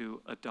talk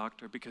to a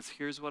doctor, because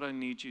here's what I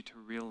need you to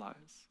realize.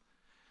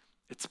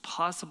 It's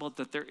possible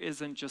that there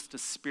isn't just a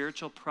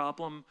spiritual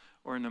problem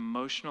or an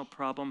emotional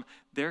problem.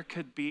 There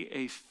could be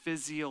a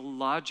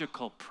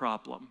physiological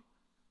problem.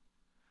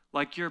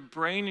 Like your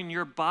brain and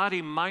your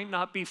body might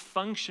not be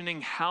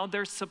functioning how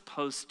they're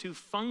supposed to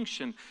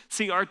function.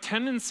 See, our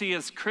tendency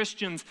as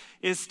Christians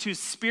is to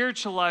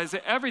spiritualize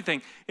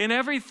everything. And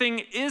everything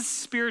is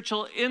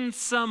spiritual in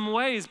some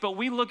ways, but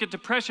we look at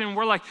depression and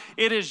we're like,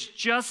 it is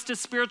just a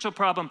spiritual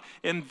problem.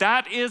 And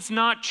that is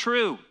not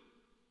true.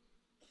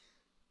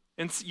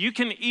 And you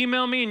can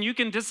email me and you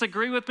can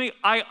disagree with me.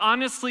 I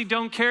honestly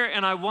don't care,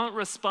 and I won't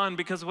respond,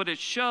 because what it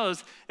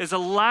shows is a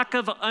lack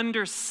of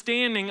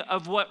understanding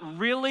of what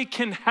really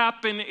can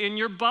happen in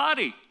your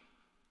body.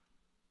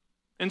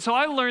 And so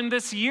I learned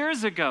this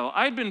years ago.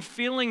 I'd been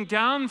feeling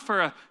down for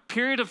a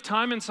period of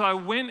time, and so I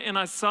went and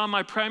I saw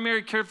my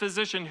primary care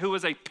physician, who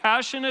was a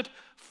passionate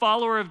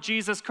follower of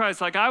Jesus Christ.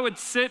 Like I would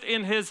sit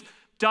in his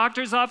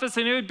doctor's office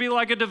and it would be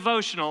like a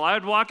devotional. I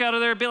would walk out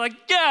of there and be like,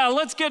 yeah,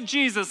 let's get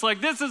Jesus.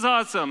 Like, this is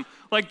awesome.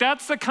 Like,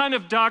 that's the kind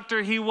of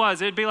doctor he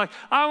was. It'd be like,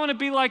 I want to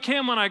be like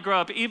him when I grow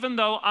up, even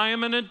though I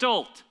am an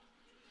adult.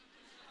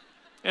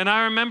 And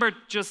I remember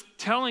just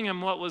telling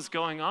him what was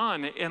going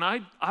on. And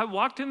I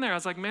walked in there. I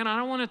was like, man, I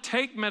don't want to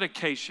take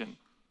medication.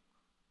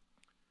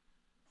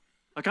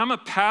 Like, I'm a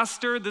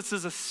pastor, this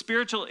is a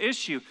spiritual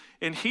issue.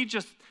 And he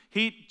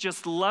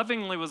just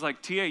lovingly was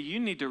like, TA, you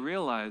need to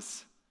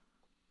realize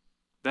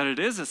that it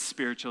is a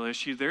spiritual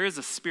issue. There is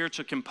a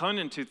spiritual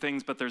component to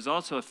things, but there's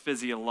also a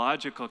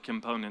physiological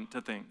component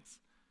to things.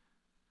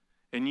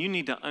 And you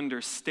need to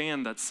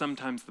understand that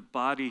sometimes the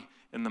body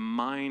and the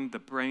mind, the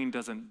brain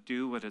doesn't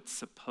do what it's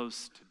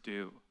supposed to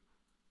do.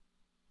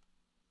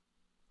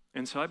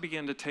 And so I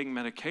began to take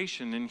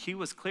medication, and he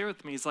was clear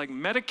with me. He's like,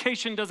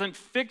 medication doesn't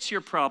fix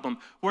your problem.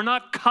 We're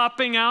not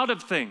copping out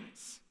of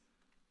things.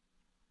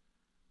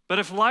 But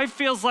if life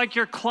feels like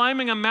you're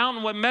climbing a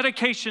mountain, what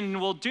medication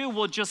will do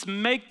will just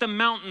make the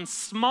mountain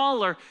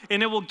smaller,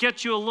 and it will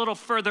get you a little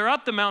further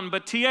up the mountain.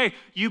 But TA,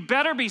 you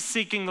better be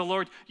seeking the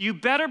Lord. You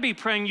better be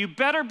praying. You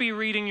better be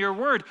reading your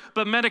word.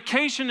 But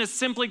medication is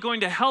simply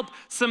going to help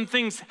some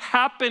things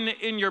happen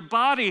in your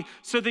body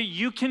so that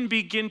you can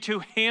begin to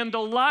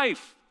handle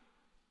life.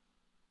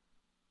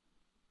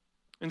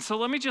 And so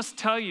let me just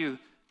tell you,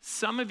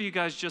 some of you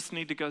guys just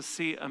need to go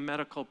see a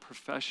medical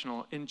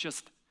professional and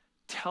just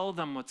tell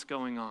them what's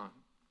going on.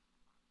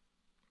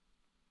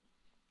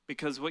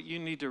 Because what you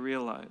need to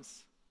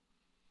realize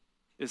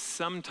is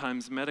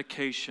sometimes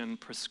medication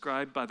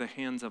prescribed by the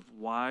hands of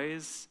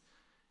wise,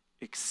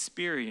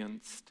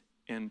 experienced,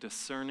 and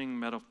discerning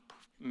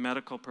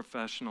medical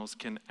professionals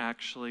can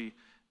actually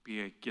be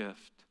a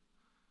gift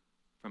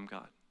from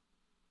God.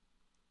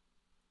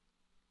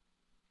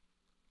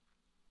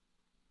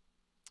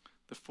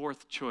 The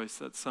fourth choice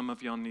that some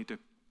of y'all need to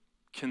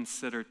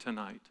consider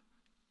tonight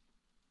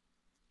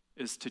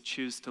is to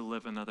choose to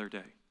live another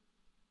day.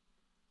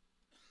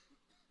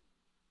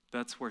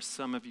 That's where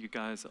some of you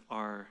guys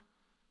are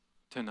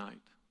tonight.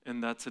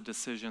 And that's a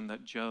decision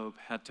that Job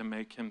had to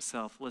make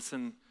himself.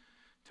 Listen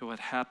to what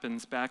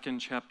happens back in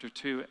chapter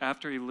 2.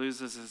 After he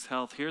loses his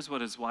health, here's what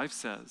his wife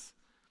says.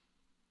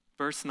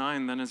 Verse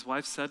 9, then his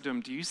wife said to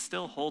him, do you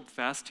still hold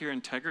fast to your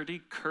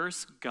integrity?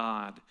 Curse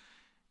God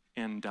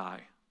and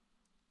die.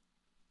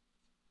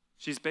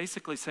 She's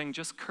basically saying,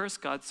 just curse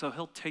God so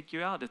he'll take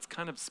you out. It's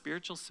kind of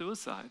spiritual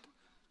suicide.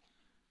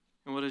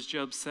 And what does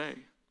Job say?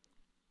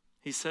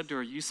 He said to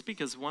her, you speak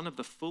as one of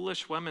the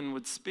foolish women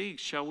would speak.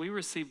 Shall we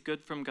receive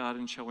good from God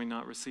and shall we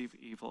not receive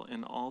evil?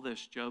 In all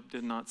this, Job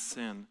did not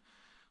sin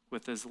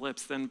with his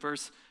lips. Then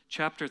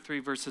chapter 3,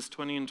 verses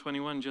 20 and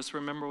 21, just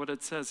remember what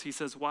it says. He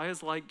says, why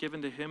is light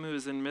given to him who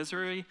is in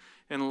misery,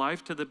 and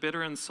life to the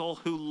bitter in soul,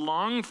 who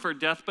long for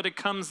death, but it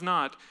comes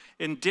not,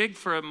 and dig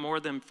for it more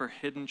than for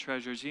hidden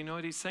treasures? You know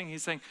what he's saying?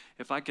 He's saying,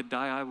 if I could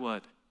die, I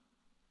would.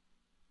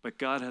 But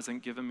God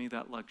hasn't given me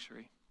that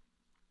luxury.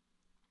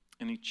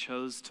 And he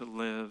chose to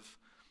live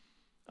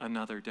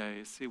another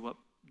day. See, what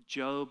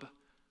Job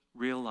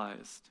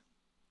realized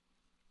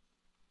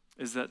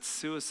is that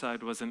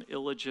suicide was an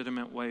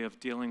illegitimate way of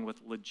dealing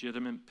with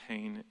legitimate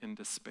pain and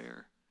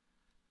despair.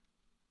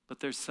 But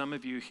there's some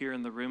of you here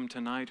in the room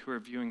tonight who are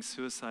viewing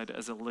suicide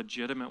as a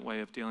legitimate way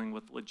of dealing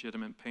with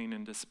legitimate pain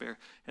and despair.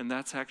 And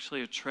that's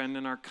actually a trend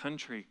in our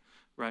country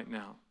right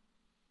now.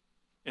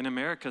 In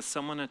America,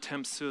 someone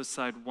attempts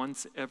suicide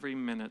once every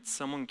minute.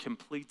 Someone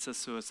completes a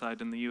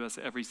suicide in the U.S.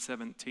 every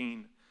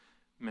 17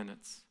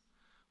 minutes.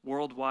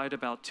 Worldwide,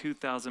 about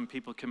 2,000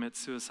 people commit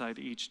suicide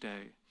each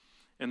day.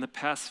 In the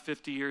past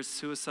 50 years,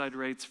 suicide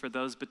rates for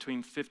those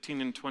between 15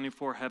 and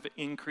 24 have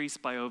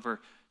increased by over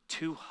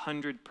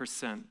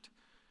 200%.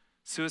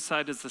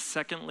 Suicide is the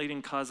second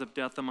leading cause of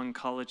death among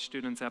college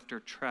students after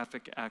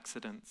traffic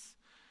accidents.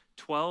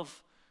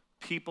 12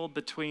 people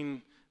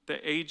between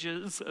the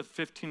ages of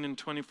 15 and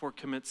 24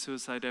 commit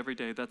suicide every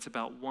day. That's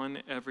about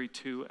 1 every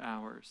 2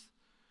 hours.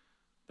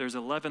 There's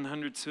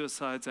 1,100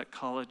 suicides at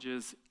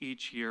colleges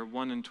each year.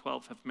 1 in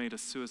 12 have made a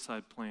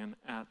suicide plan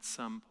at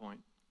some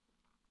point.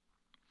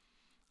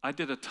 I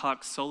did a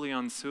talk solely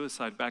on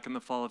suicide back in the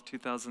fall of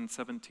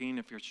 2017.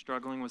 If you're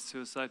struggling with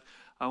suicide,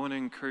 I want to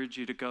encourage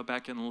you to go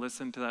back and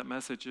listen to that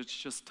message. It's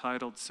just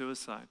titled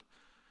Suicide.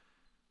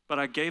 But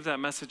I gave that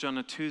message on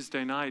a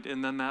Tuesday night,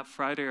 and then that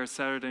Friday or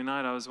Saturday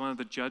night, I was one of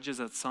the judges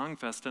at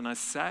Songfest, and I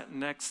sat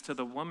next to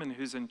the woman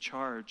who's in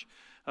charge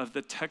of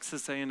the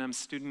Texas A&M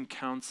Student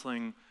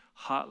Counseling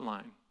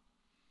Hotline.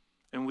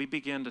 And we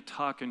began to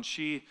talk, and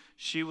she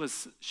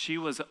was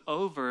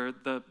over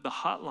the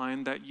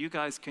hotline that you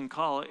guys can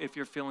call if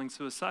you're feeling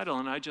suicidal.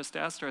 And I just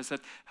asked her, I said,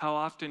 how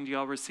often do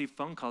y'all receive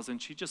phone calls?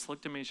 And she just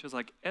looked at me and she was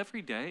like,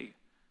 every day.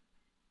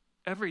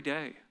 Every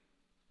day.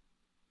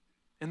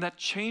 And that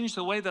changed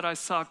the way that I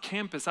saw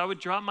campus. I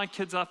would drop my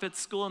kids off at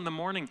school in the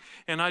morning,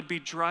 and I'd be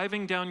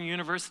driving down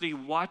University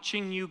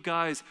watching you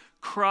guys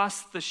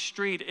cross the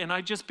street, and I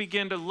just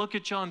began to look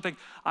at y'all and think,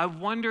 I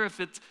wonder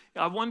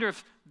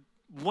if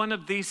one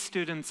of these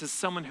students is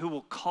someone who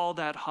will call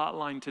that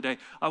hotline today.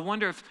 I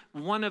wonder if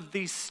one of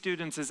these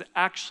students is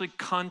actually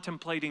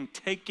contemplating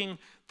taking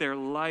their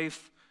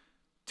life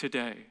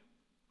today.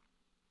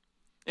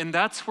 And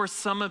that's where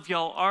some of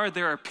y'all are.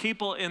 There are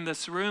people in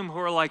this room who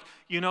are like,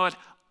 you know what?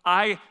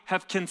 I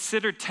have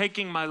considered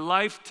taking my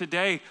life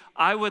today.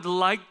 I would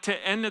like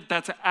to end it.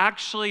 That's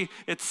actually,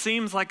 it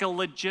seems like a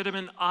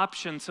legitimate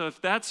option. So if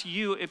that's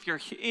you, if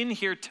you're in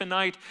here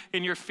tonight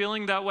and you're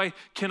feeling that way,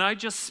 can I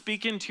just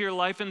speak into your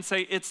life and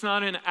say, it's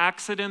not an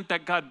accident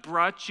that God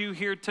brought you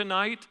here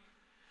tonight?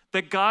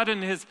 That God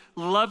in his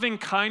loving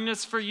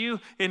kindness for you,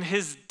 in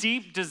his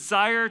deep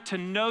desire to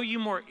know you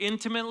more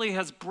intimately,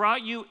 has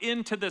brought you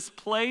into this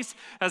place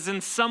as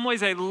in some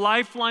ways a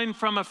lifeline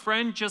from a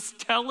friend, just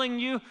telling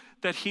you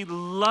that he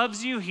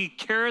loves you, he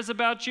cares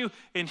about you,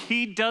 and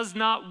he does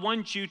not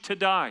want you to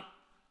die.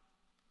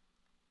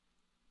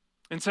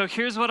 And so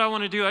here's what I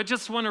want to do. I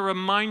just want to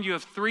remind you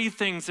of three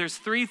things. There's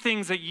three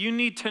things that you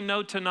need to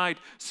know tonight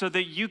so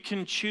that you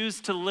can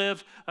choose to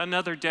live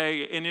another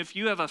day. And if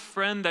you have a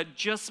friend that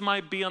just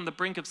might be on the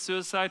brink of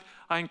suicide,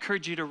 I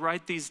encourage you to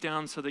write these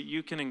down so that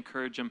you can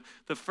encourage them.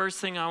 The first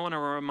thing I want to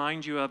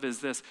remind you of is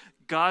this: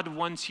 God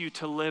wants you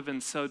to live,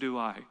 and so do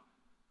I.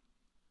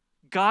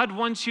 God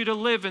wants you to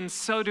live, and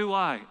so do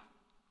I.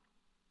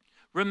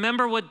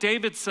 Remember what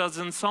David says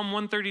in Psalm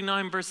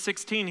 139, verse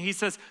 16. He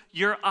says,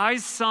 your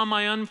eyes saw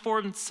my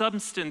unformed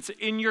substance.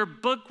 In your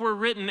book were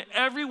written,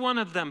 every one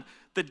of them,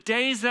 the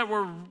days that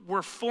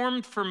were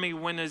formed for me,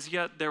 when as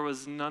yet there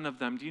was none of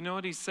them. Do you know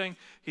what he's saying?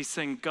 He's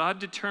saying, God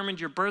determined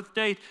your birth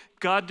date.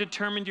 God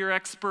determined your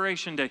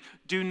expiration date.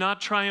 Do not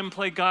try and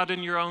play God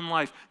in your own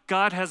life.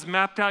 God has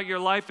mapped out your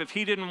life. If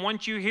he didn't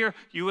want you here,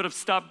 you would have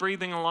stopped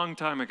breathing a long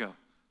time ago.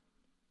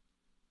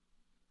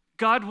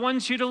 God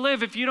wants you to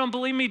live. If you don't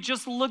believe me,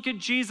 just look at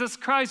Jesus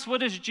Christ.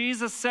 What does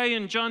Jesus say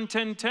in John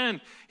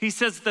 10:10? He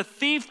says, the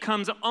thief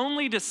comes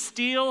only to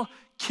steal,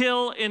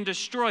 kill, and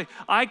destroy.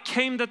 I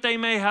came that they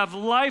may have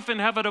life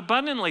and have it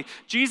abundantly.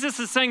 Jesus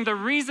is saying the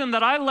reason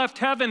that I left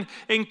heaven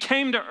and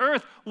came to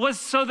earth was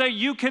so that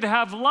you could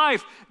have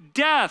life.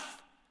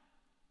 Death,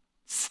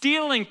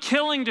 stealing,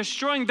 killing,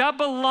 destroying, that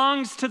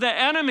belongs to the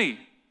enemy.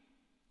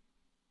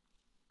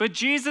 But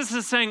Jesus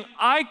is saying,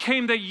 I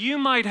came that you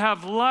might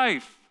have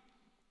life.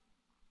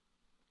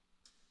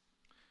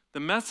 The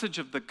message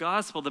of the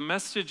gospel, the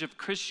message of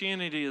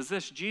Christianity is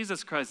this: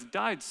 Jesus Christ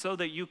died so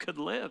that you could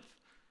live.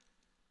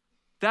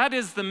 That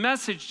is the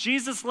message.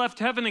 Jesus left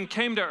heaven and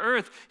came to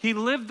earth. He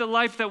lived the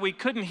life that we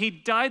couldn't. He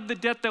died the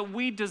death that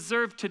we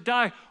deserved to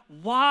die.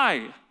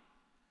 Why?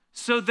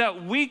 So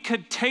that we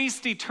could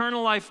taste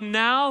eternal life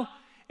now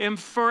and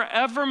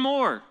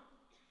forevermore.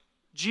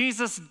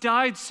 Jesus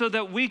died so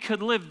that we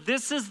could live.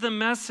 This is the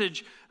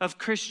message of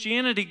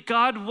Christianity.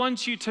 God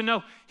wants you to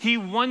know. He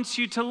wants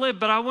you to live.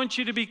 But I want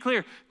you to be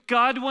clear.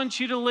 God wants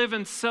you to live,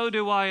 and so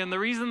do I. And the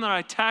reason that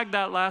I tagged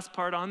that last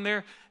part on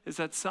there is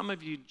that some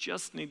of you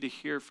just need to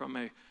hear from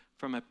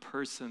a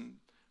person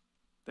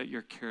that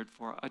you're cared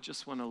for. I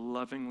just want to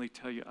lovingly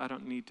tell you, I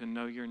don't need to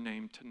know your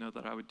name to know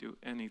that I would do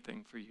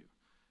anything for you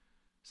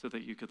so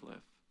that you could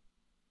live.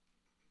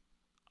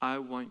 I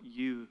want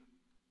you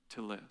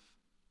to live.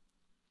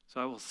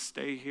 So I will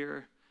stay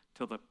here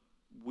till the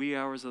wee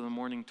hours of the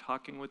morning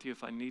talking with you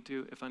if I need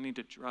to. If I need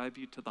to drive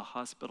you to the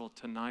hospital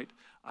tonight,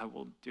 I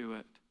will do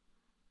it.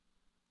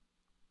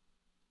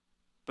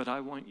 But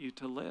I want you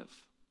to live.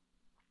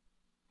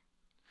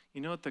 You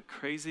know what the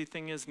crazy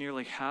thing is?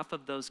 Nearly half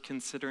of those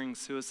considering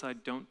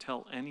suicide don't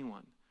tell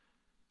anyone.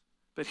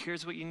 But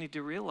here's what you need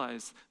to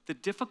realize. The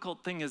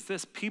difficult thing is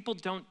this: people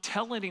don't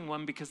tell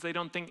anyone because they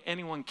don't think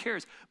anyone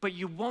cares. But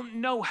you won't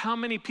know how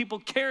many people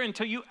care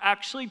until you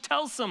actually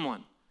tell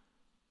someone.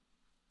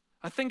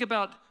 I think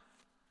about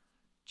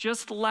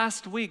just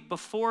last week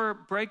before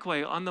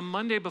Breakaway, on the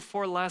Monday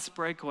before last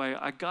Breakaway,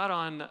 I got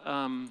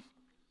on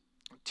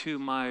to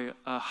my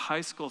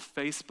high school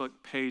Facebook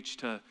page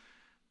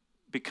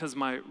because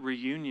my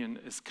reunion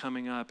is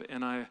coming up,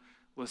 and I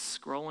was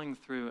scrolling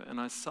through and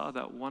I saw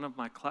that one of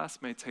my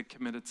classmates had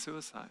committed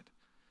suicide.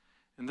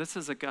 And this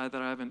is a guy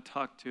that I haven't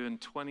talked to in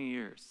 20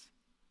 years.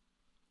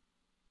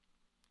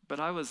 But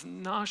I was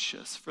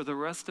nauseous for the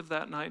rest of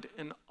that night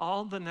and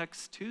all the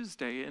next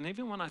Tuesday. And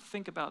even when I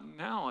think about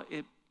now,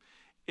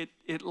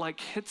 it like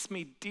hits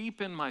me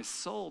deep in my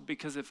soul,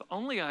 because if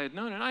only I had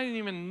known, and I didn't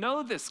even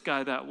know this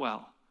guy that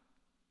well.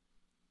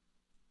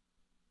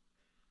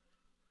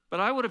 But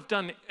I would have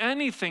done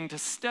anything to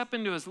step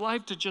into his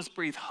life, to just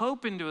breathe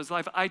hope into his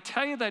life. I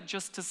tell you that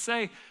just to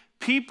say,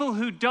 people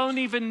who don't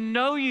even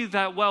know you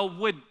that well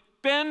would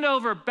bend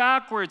over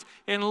backwards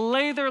and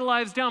lay their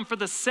lives down for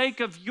the sake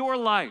of your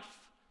life.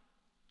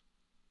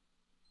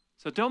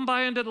 So don't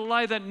buy into the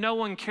lie that no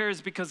one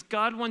cares, because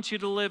God wants you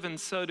to live, and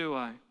so do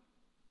I.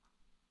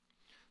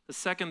 The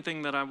second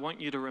thing that I want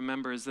you to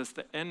remember is this: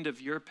 the end of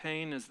your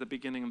pain is the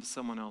beginning of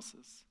someone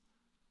else's.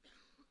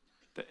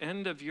 The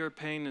end of your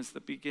pain is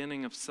the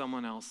beginning of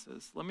someone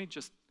else's.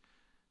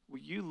 Will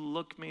you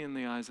look me in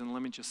the eyes and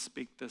let me just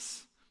speak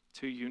this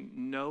to you?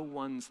 No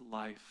one's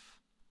life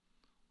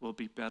will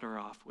be better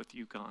off with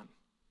you gone.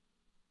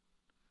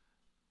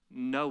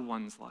 No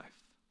one's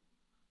life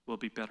will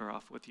be better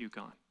off with you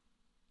gone.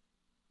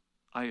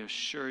 I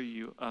assure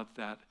you of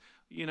that.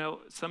 You know,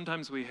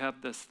 sometimes we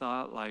have this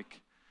thought like,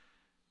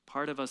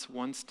 part of us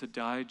wants to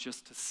die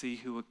just to see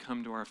who would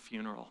come to our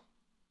funeral.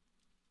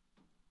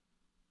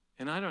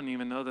 And I don't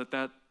even know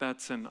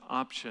that's an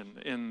option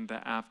in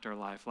the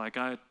afterlife. Like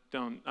I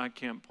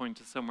can't point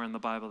to somewhere in the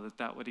Bible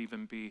that would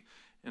even be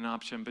an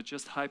option. But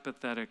just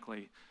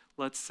hypothetically,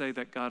 let's say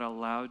that God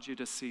allowed you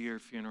to see your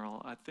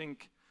funeral. I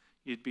think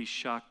you'd be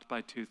shocked by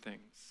two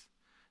things.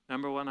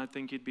 Number one, I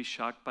think you'd be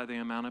shocked by the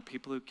amount of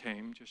people who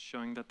came, just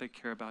showing that they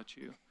care about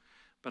you.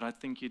 But I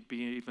think you'd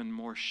be even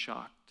more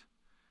shocked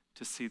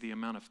to see the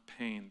amount of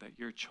pain that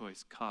your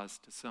choice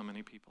caused to so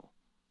many people.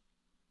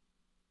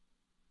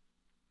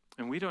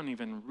 And we don't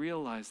even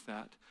realize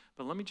that.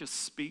 But let me just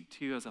speak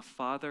to you as a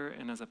father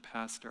and as a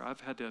pastor.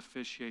 I've had to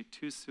officiate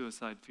 2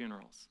 suicide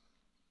funerals.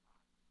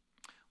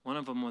 One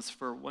of them was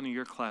for one of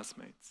your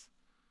classmates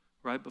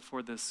right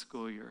before this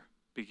school year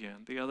began.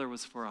 The other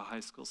was for a high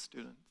school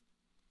student.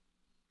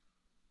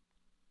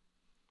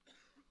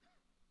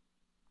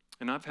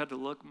 And I've had to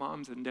look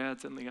moms and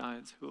dads in the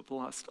eyes who have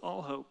lost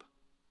all hope.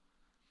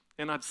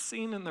 And I've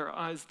seen in their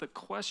eyes the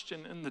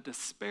question and the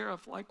despair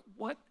of like,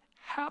 what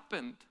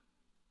happened?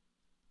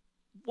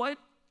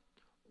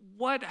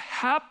 What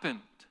happened?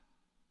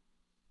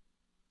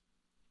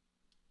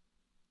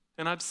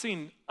 And I've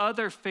seen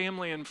other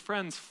family and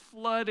friends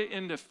flood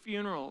into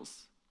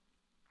funerals,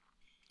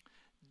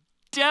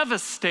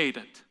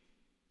 devastated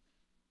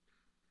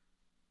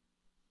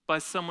by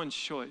someone's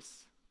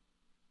choice.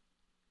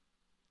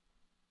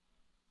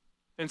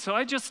 And so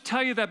I just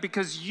tell you that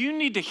because you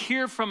need to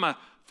hear from a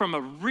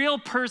real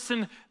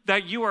person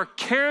that you are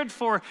cared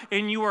for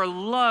and you are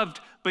loved,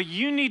 but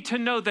you need to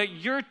know that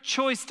your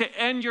choice to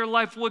end your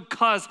life would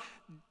cause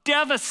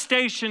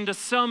devastation to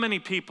so many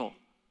people.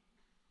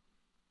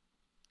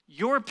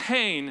 Your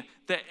pain,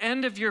 the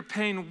end of your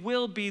pain,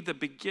 will be the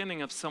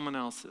beginning of someone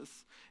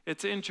else's.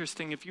 It's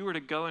interesting, if you were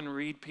to go and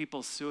read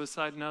people's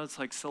suicide notes,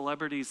 like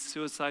celebrities'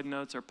 suicide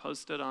notes are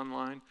posted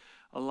online,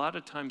 a lot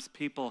of times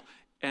people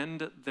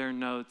end their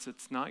notes,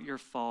 "It's not your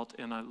fault,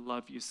 and I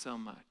love you so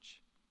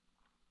much."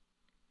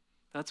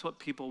 That's what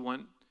people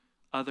want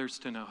others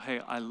to know. Hey,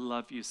 I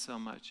love you so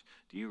much.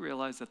 Do you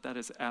realize that that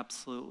is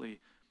absolutely,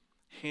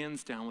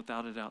 hands down,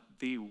 without a doubt,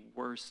 the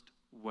worst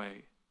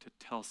way to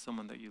tell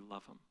someone that you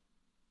love them?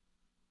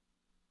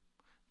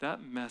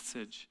 That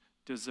message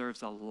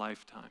deserves a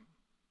lifetime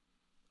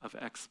of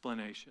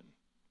explanation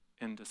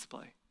and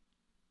display.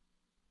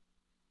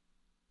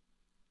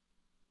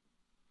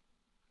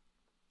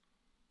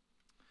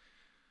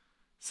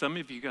 Some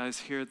of you guys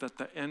hear that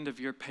the end of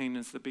your pain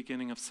is the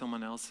beginning of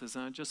someone else's,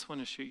 and I just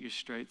want to shoot you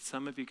straight.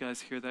 Some of you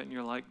guys hear that and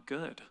you're like,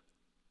 good.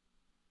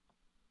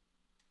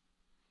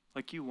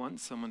 Like you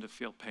want someone to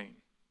feel pain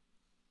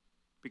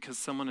because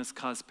someone has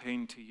caused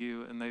pain to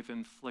you and they've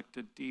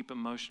inflicted deep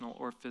emotional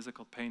or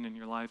physical pain in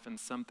your life, and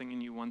something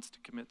in you wants to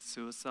commit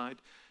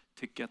suicide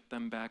to get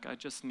them back. I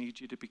just need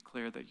you to be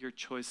clear that your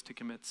choice to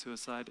commit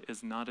suicide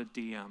is not a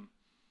DM.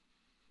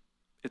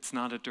 It's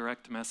not a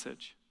direct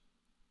message.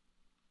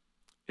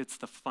 It's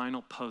the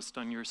final post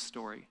on your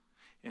story,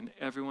 and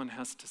everyone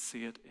has to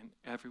see it, and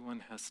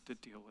everyone has to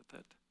deal with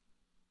it.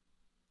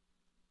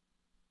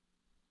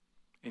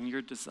 In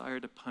your desire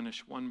to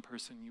punish one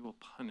person, you will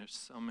punish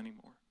so many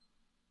more.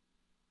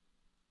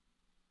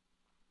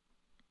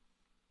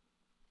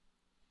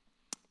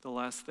 The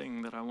last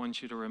thing that I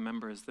want you to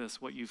remember is this: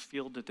 what you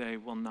feel today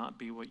will not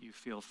be what you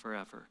feel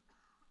forever.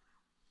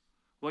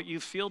 What you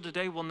feel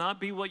today will not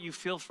be what you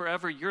feel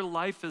forever. Your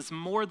life is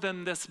more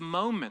than this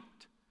moment.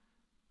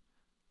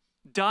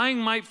 Dying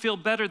might feel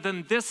better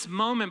than this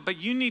moment, but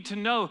you need to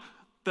know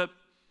that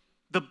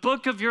the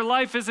book of your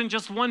life isn't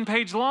just 1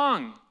 page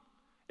long,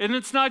 and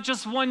it's not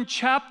just 1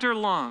 chapter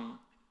long.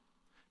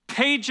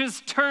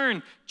 Pages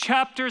turn,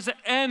 chapters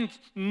end,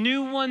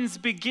 new ones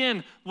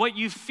begin. What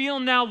you feel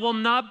now will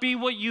not be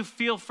what you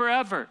feel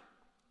forever.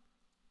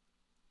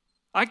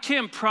 I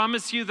can't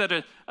promise you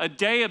that a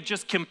day of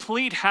just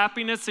complete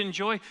happiness and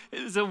joy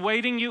is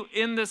awaiting you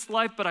in this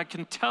life, but I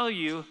can tell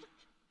you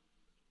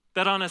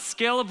that on a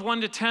scale of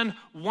 1 to 10,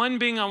 1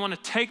 being I want to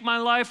take my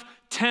life,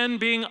 10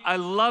 being I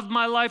love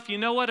my life, you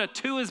know what? A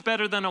 2 is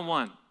better than a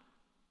 1.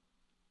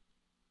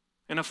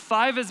 And a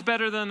 5 is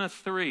better than a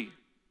 3.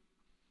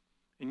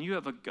 And you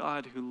have a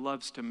God who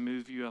loves to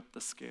move you up the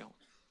scale.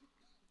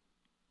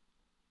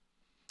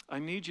 I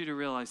need you to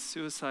realize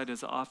suicide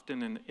is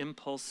often an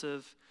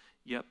impulsive,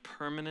 yet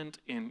permanent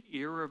and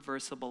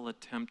irreversible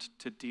attempt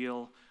to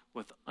deal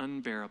with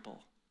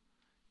unbearable,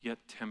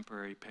 yet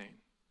temporary pain.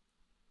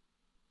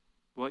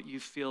 What you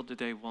feel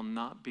today will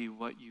not be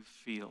what you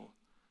feel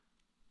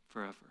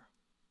forever.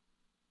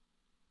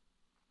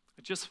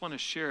 I just want to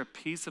share a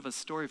piece of a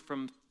story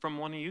from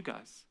one of you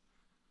guys.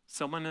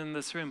 Someone in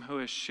this room who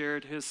has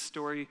shared his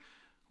story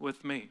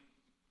with me.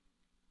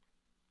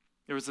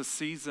 There was a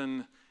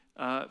season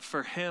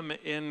for him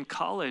in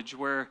college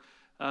where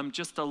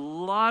just a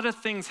lot of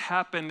things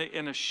happened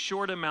in a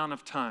short amount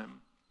of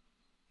time.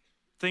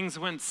 Things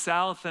went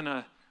south in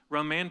a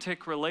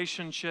romantic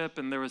relationship,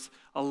 and there was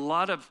a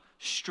lot of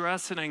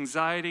stress and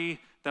anxiety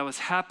that was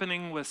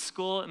happening with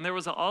school, and there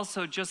was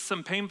also just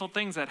some painful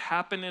things that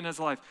happened in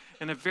his life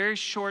in a very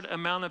short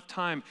amount of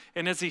time.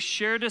 And as he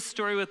shared his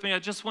story with me, I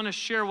just want to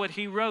share what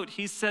he wrote.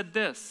 He said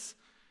this: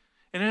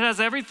 And it has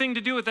everything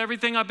to do with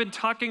everything I've been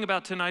talking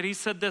about tonight. He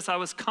said this: I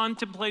was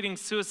contemplating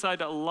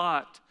suicide a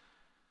lot.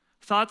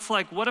 Thoughts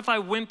like, what if I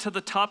went to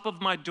the top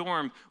of my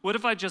dorm? What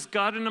if I just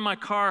got into my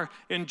car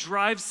and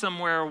drive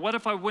somewhere? Or what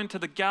if I went to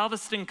the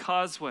Galveston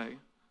Causeway?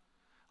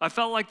 I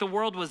felt like the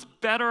world was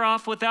better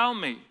off without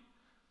me.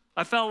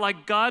 I felt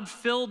like God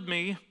filled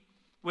me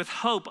with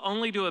hope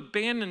only to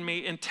abandon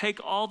me and take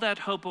all that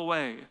hope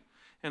away.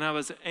 And I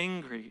was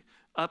angry,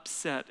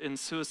 upset, and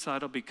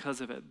suicidal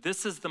because of it.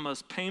 This is the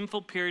most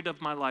painful period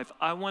of my life.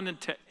 I wanted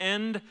to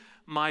end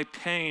my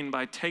pain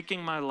by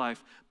taking my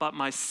life, but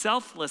my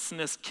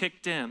selflessness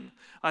kicked in.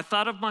 I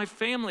thought of my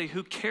family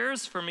who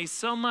cares for me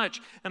so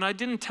much, and I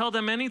didn't tell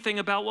them anything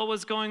about what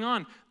was going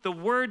on. The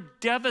word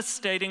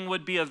devastating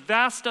would be a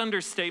vast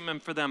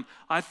understatement for them.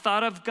 I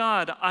thought of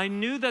God. I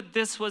knew that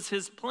this was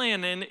his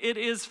plan, and it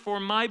is for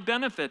my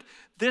benefit.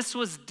 This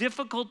was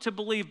difficult to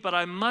believe, but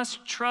I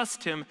must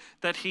trust him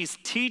that he's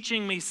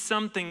teaching me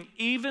something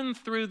even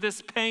through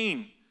this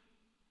pain.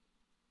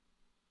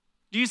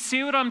 Do you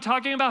see what I'm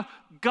talking about?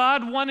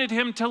 God wanted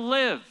him to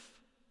live,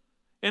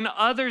 and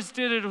others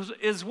did it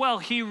as well.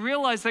 He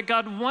realized that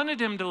God wanted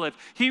him to live.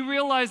 He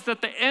realized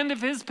that the end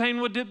of his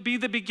pain would be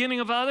the beginning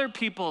of other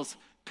people's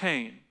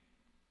pain.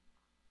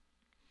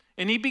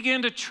 And he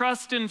began to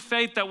trust in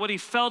faith that what he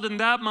felt in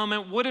that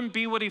moment wouldn't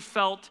be what he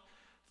felt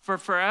for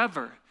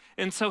forever.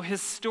 And so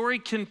his story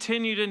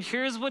continued, and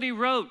here's what he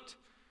wrote.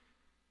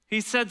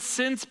 He said,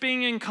 since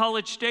being in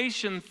College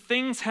Station,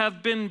 things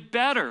have been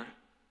better.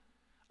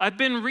 I've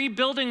been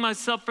rebuilding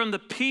myself from the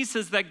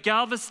pieces that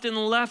Galveston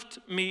left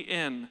me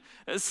in,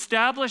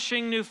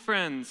 establishing new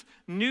friends,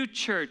 new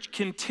church,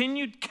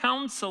 continued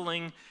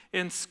counseling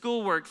and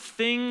schoolwork.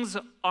 Things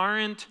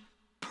aren't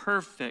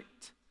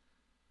perfect,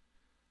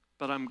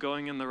 but I'm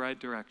going in the right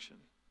direction.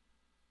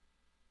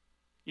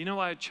 You know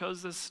why I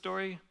chose this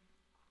story?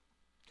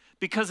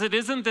 Because it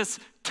isn't this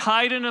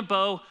tied in a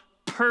bow,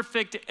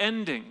 perfect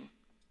ending.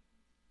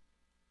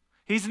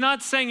 He's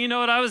not saying, you know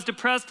what, I was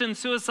depressed and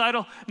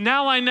suicidal.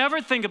 Now I never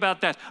think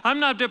about that. I'm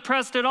not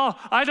depressed at all.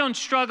 I don't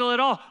struggle at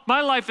all. My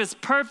life is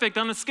perfect.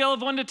 On a scale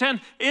of 1 to 10,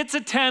 it's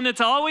a 10.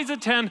 It's always a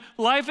 10.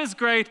 Life is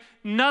great.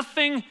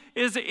 Nothing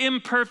is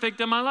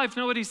imperfect in my life.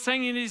 No, what he's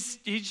saying, he's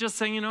just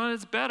saying, you know what,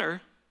 it's better.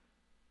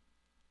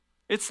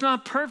 It's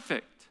not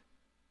perfect,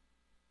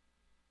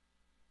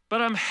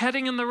 but I'm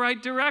heading in the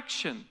right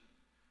direction.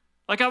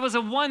 Like I was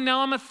a 1,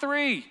 now I'm a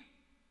 3.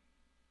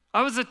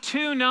 I was a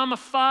 2, now I'm a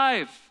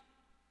 5.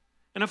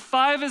 And a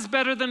 5 is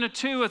better than a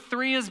 2. A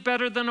 3 is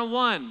better than a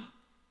 1.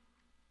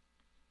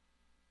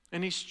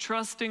 And he's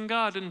trusting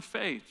God in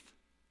faith.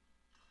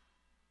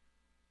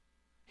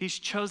 He's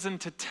chosen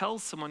to tell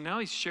someone. Now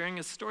he's sharing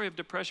his story of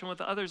depression with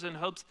others in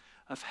hopes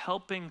of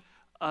helping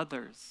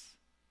others.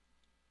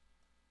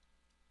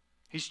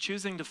 He's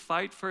choosing to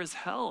fight for his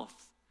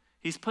health.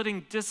 He's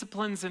putting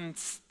disciplines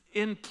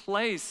in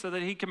place so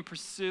that he can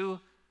pursue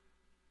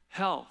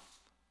health.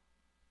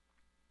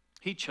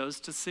 He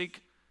chose to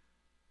seek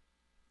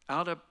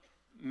out a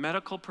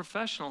medical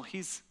professional.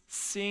 He's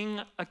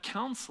seeing a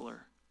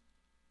counselor.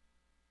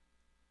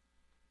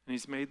 And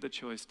he's made the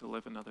choice to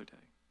live another day.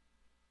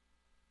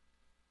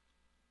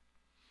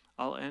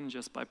 I'll end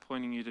just by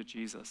pointing you to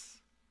Jesus.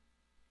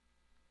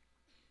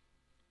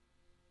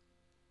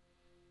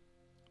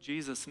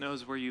 Jesus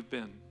knows where you've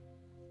been.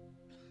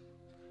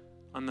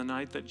 On the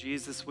night that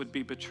Jesus would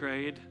be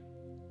betrayed,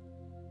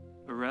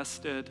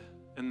 arrested,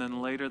 and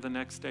then later the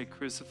next day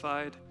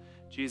crucified,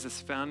 Jesus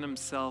found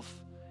himself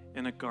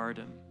in a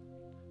garden,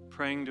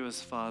 praying to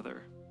his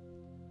Father.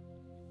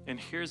 And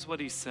here's what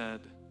he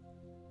said.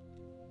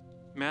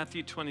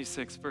 Matthew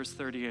 26, verse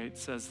 38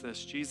 says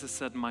this. Jesus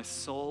said, my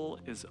soul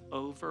is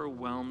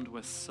overwhelmed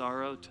with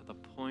sorrow to the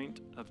point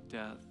of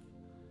death.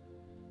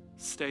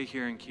 Stay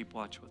here and keep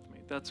watch with me.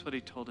 That's what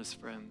he told his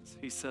friends.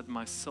 He said,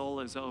 my soul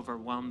is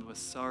overwhelmed with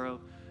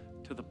sorrow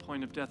to the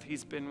point of death.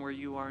 He's been where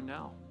you are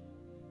now.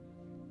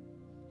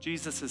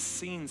 Jesus has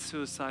seen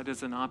suicide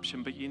as an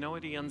option, but you know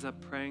what he ends up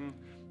praying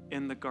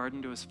in the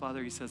garden to his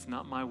Father? He says,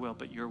 not my will,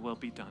 but your will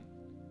be done.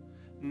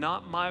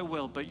 Not my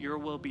will, but your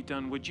will be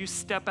done. Would you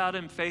step out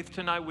in faith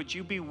tonight? Would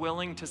you be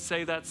willing to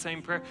say that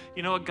same prayer?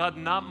 You know what, God,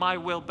 not my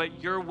will,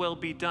 but your will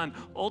be done.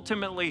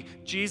 Ultimately,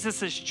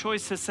 Jesus'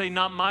 choice to say,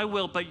 not my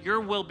will, but your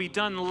will be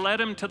done,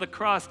 led him to the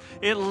cross.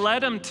 It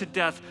led him to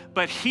death,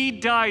 but he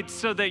died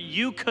so that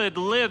you could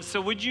live. So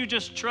would you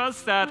just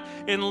trust that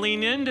and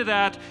lean into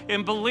that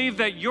and believe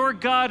that your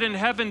God in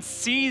heaven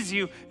sees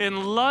you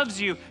and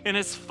loves you and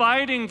is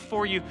fighting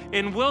for you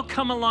and will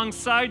come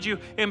alongside you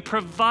and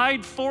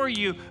provide for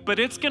you, but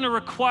it's going to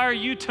require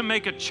you to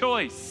make a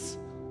choice.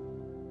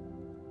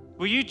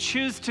 Will you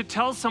choose to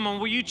tell someone?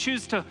 Will you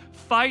choose to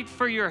fight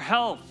for your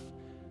health?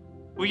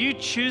 Will you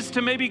choose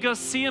to maybe go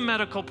see a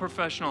medical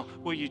professional?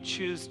 Will you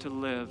choose to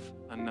live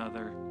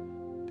another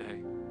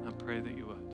day? I pray that you will.